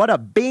 And what a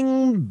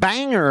bing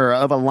banger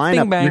of a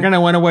lineup. Bing bang. You're going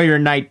to want to wear your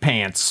night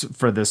pants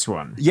for this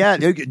one. Yeah,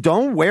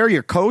 don't wear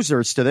your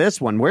cozies to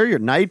this one. Wear your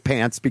night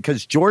pants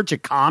because Georgia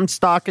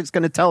Comstock is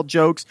going to tell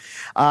jokes.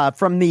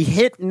 From the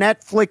hit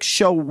Netflix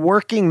show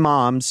Working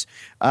Moms,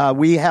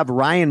 we have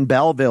Ryan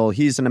Belville.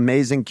 He's an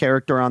amazing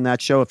character on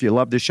that show. show. If you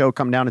love the show,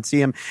 come down and see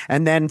him.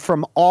 And then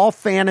from All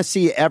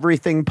Fantasy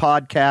Everything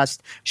podcast,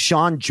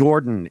 Sean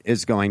Jordan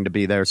is going to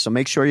be there. So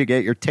make sure you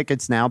get your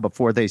tickets now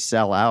before they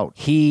sell out.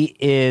 He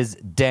is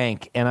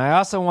dank. And I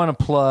also want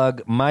to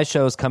plug my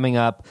shows coming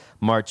up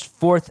March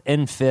 4th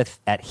and 5th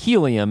at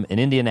Helium in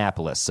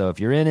Indianapolis. So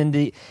if you're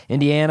in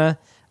Indiana,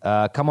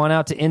 come on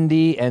out to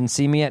Indy and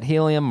see me at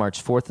Helium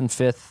March 4th and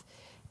 5th.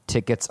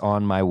 Tickets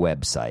on my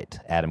website,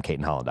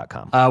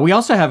 adamcatonholland.com. We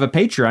also have a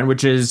Patreon,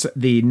 which is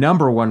the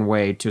number one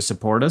way to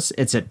support us.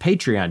 It's at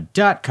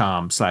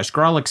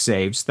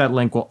patreon.com/GrawlixSaves. That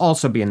link will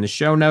also be in the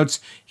show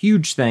notes.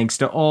 Huge thanks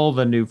to all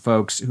the new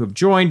folks who have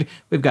joined.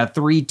 We've got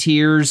 3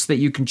 tiers that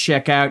you can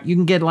check out. You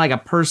can get like a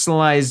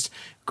personalized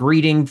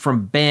greeting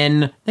from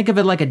Ben. Think of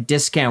it like a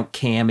discount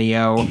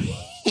cameo.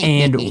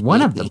 And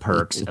one of the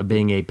perks of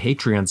being a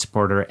Patreon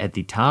supporter at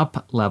the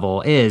top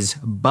level is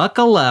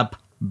buckle up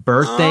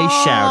birthday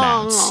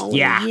shout-outs.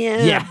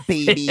 Yeah,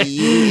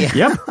 baby.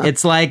 Yep.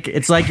 It's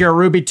like your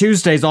Ruby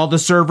Tuesdays. All the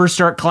servers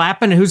start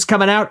clapping. Who's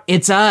coming out?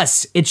 It's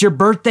us. It's your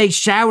birthday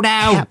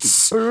shout-outs.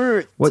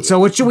 So what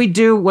should we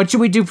do? What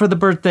should we do for the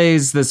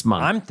birthdays this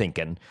month? I'm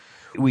thinking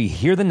we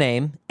hear the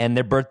name and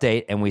their birth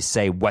date and we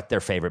say what their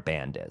favorite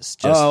band is.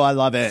 Just I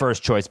love it.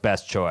 First choice,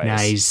 best choice.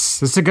 Nice.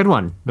 That's a good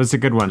one.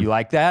 You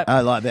like that?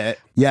 I love it.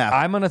 Yeah.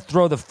 I'm going to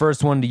throw the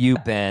first one to you,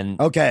 Ben.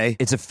 Okay.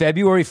 It's a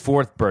February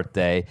 4th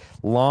birthday.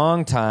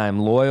 Long-time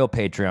loyal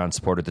Patreon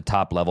supporter at the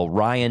top level,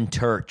 Ryan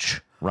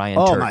Turch.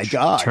 Oh, my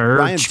God.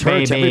 Ryan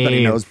Turch, baby.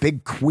 everybody knows.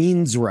 Big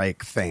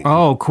Queensryche fan.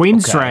 Oh,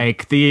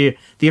 Queensryche,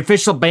 the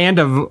official band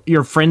of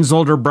your friend's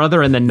older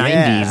brother in the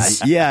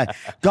 90s. Yeah.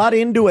 Got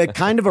into it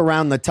kind of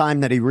around the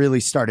time that he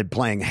really started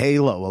playing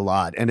Halo a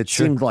lot, and it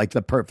seemed like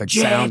the perfect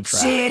soundtrack.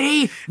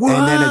 City,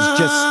 and then it's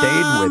just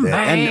stayed with it.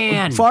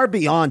 man. And far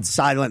beyond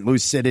Silent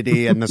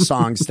Lucidity and the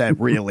songs that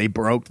really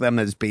broke them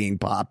as being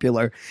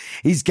popular.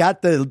 He's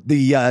got the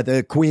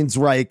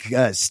Queensryche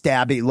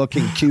stabby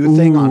looking Q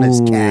thing on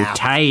his calf.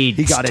 Tight.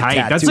 He got it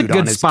tight. That's a tattooed on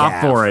good his spot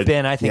calf. for it.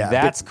 Ben, I think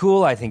that's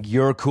cool. I think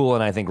you're cool.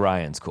 And I think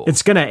Ryan's cool.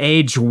 It's going to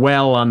age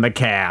well on the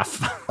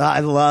calf.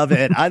 I love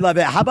it. I love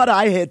it. How about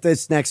I hit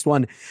this next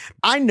one?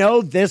 I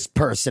know this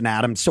person,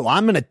 Adam, so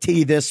I'm going to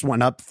tee this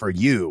one up for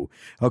you,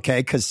 okay?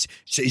 Because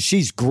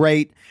she's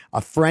great,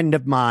 a friend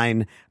of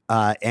mine,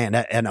 and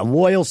a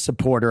loyal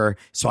supporter.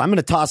 So I'm going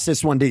to toss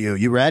this one to you.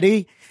 You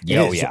ready?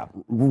 Yeah.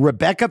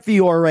 Rebecca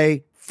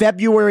Fiore,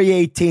 February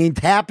 18th.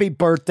 Happy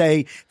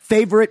birthday.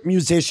 Favorite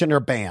musician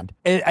or band?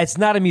 It's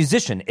not a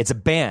musician. It's a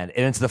band,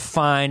 and it's the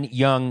Fine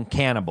Young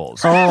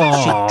Cannibals. Oh,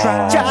 she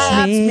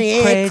drives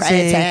me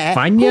crazy.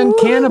 Fine Young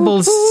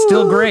Cannibals,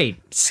 still great.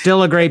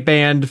 Still a great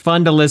band.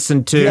 Fun to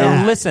listen to.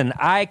 Yeah. Listen,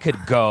 I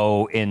could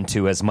go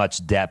into as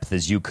much depth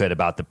as you could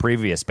about the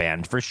previous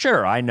band, for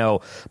sure. I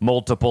know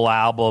multiple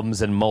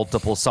albums and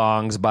multiple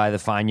songs by the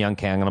Fine Young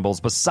Cannibals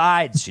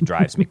besides She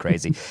Drives Me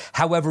Crazy.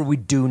 However, we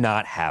do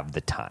not have the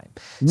time.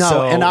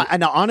 No,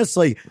 and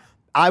honestly,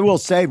 I will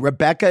say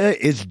Rebecca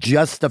is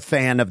just a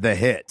fan of the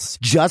hits,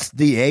 just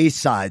the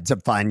A-sides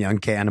of Fine Young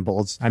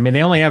Cannibals. I mean,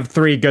 they only have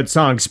 3 good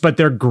songs, but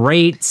they're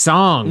great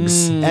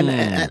songs. And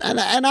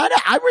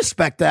I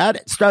respect that.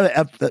 It's an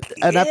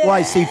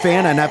FYC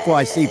fan, an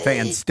FYC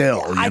fan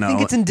still. I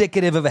think it's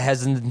indicative of a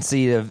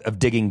hesitancy of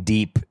digging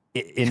deep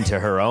into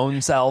her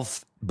own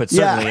self, but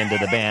certainly into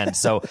the band.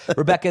 So,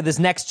 Rebecca, this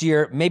next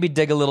year, maybe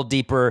dig a little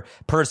deeper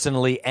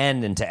personally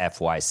and into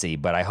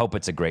FYC, but I hope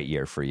it's a great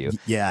year for you.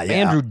 Yeah.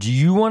 Andrew, do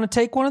you want to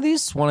take one of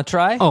these? Want to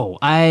try? Oh,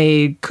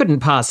 I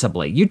couldn't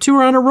possibly. You two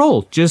are on a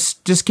roll.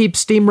 Just keep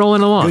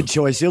steamrolling along. Good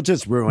choice. You'll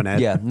just ruin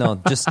it. Yeah,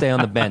 no, just stay on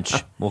the bench.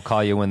 We'll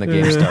call you when the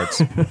game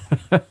starts.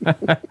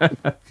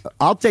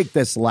 I'll take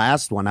this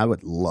last one. I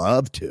would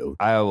love to.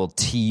 I will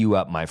tee you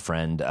up, my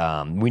friend.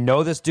 We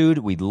know this dude.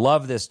 We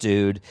love this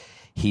dude.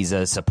 He's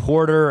a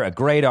supporter, a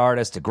great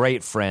artist, a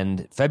great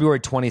friend. February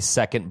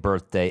 22nd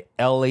birthday,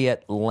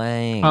 Elliot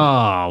Lang.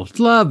 Oh,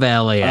 love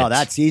Elliot. Oh,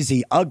 that's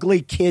easy.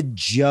 Ugly Kid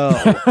Joe.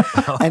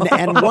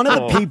 and one of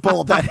the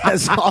people that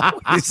has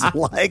always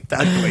liked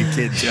Ugly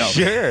Kid Joe.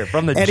 Sure,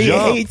 from the and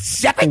jump. He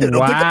hates everything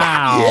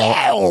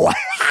about you.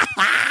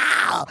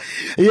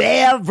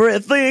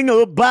 Everything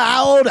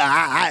about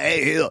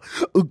I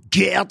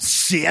get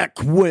sick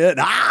when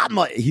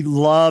he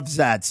loves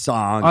that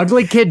song.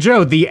 Ugly Kid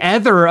Joe, the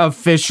other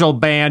official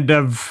band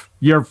of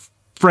your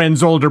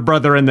friend's older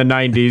brother in the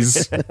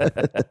 90s.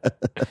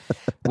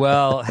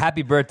 Well,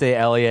 happy birthday,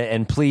 Elliot,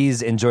 and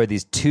please enjoy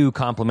these 2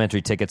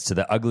 complimentary tickets to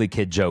the Ugly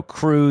Kid Joe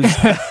cruise,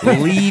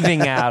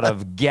 leaving out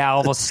of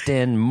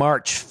Galveston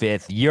March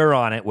 5th. You're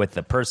on it with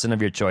the person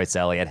of your choice,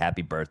 Elliot.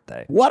 Happy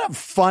birthday. What a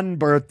fun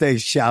birthday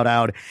shout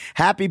out.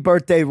 Happy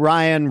birthday,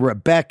 Ryan,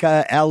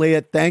 Rebecca,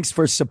 Elliot. Thanks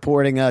for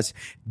supporting us.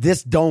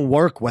 This don't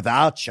work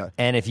without you.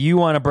 And if you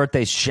want a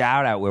birthday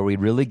shout out where we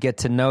really get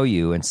to know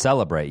you and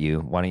celebrate you,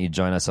 why don't you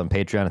join us on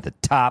Patreon at the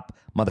top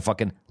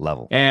motherfucking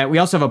level. And we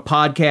also have a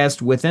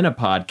podcast within a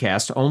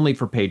podcast only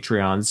for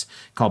Patreons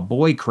called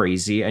Boy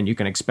Crazy, and you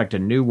can expect a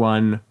new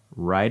one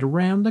right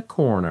around the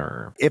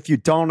corner. If you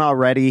don't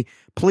already,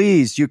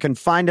 please, you can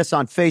find us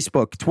on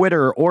Facebook,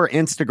 Twitter, or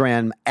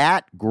Instagram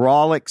at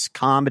Grawlix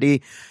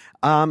Comedy.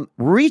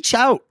 reach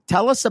out.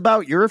 Tell us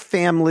about your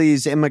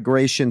family's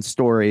immigration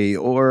story,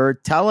 or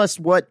tell us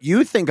what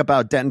you think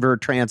about Denver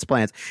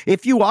transplants.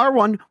 If you are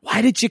one,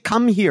 why did you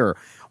come here?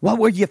 What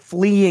were you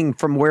fleeing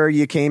from where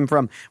you came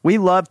from? We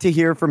love to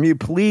hear from you.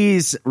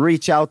 Please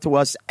reach out to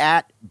us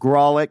at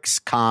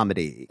Grawlix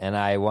Comedy. And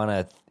I want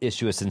to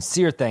issue a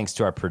sincere thanks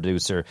to our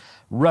producer,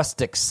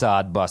 Rustic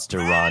Sodbuster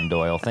Ron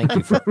Doyle. Thank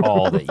you for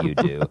all that you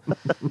do.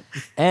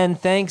 And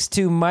thanks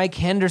to Mike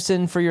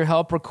Henderson for your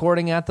help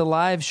recording at the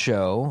live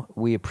show.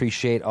 We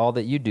appreciate all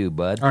that you do,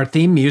 bud. Our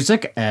theme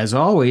music, as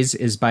always,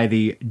 is by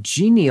the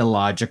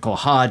genealogical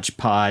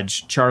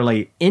hodgepodge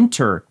Charlie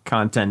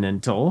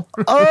Intercontinental.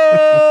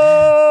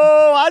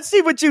 Oh, I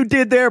see what you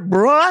did there,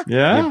 bruh.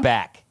 Yeah. You're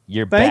back.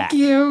 You're Thank back.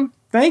 you.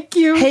 Thank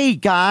you. Hey,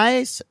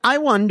 guys,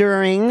 I'm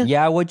wondering.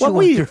 Yeah, I'm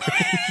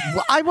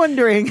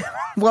wondering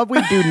what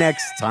we do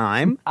next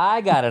time.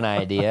 I got an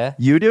idea.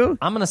 You do?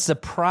 I'm going to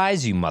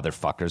surprise you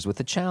motherfuckers with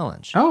a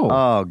challenge.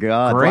 Oh,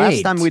 God. Great.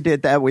 Last time we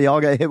did that, we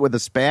all got hit with a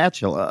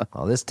spatula.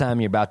 Well, this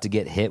time you're about to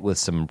get hit with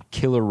some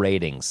killer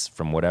ratings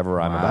from whatever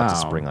I'm about to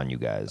spring on you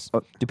guys.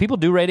 Do people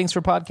do ratings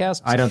for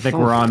podcasts? I don't think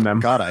we're on them.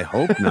 God, I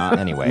hope not.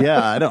 Anyway.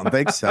 Yeah, I don't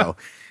think so.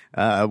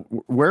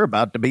 We're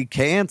about to be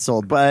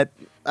canceled, but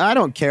I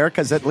don't care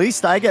because at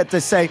least I get to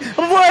say,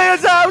 "Play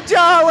us out,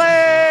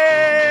 Charlie!"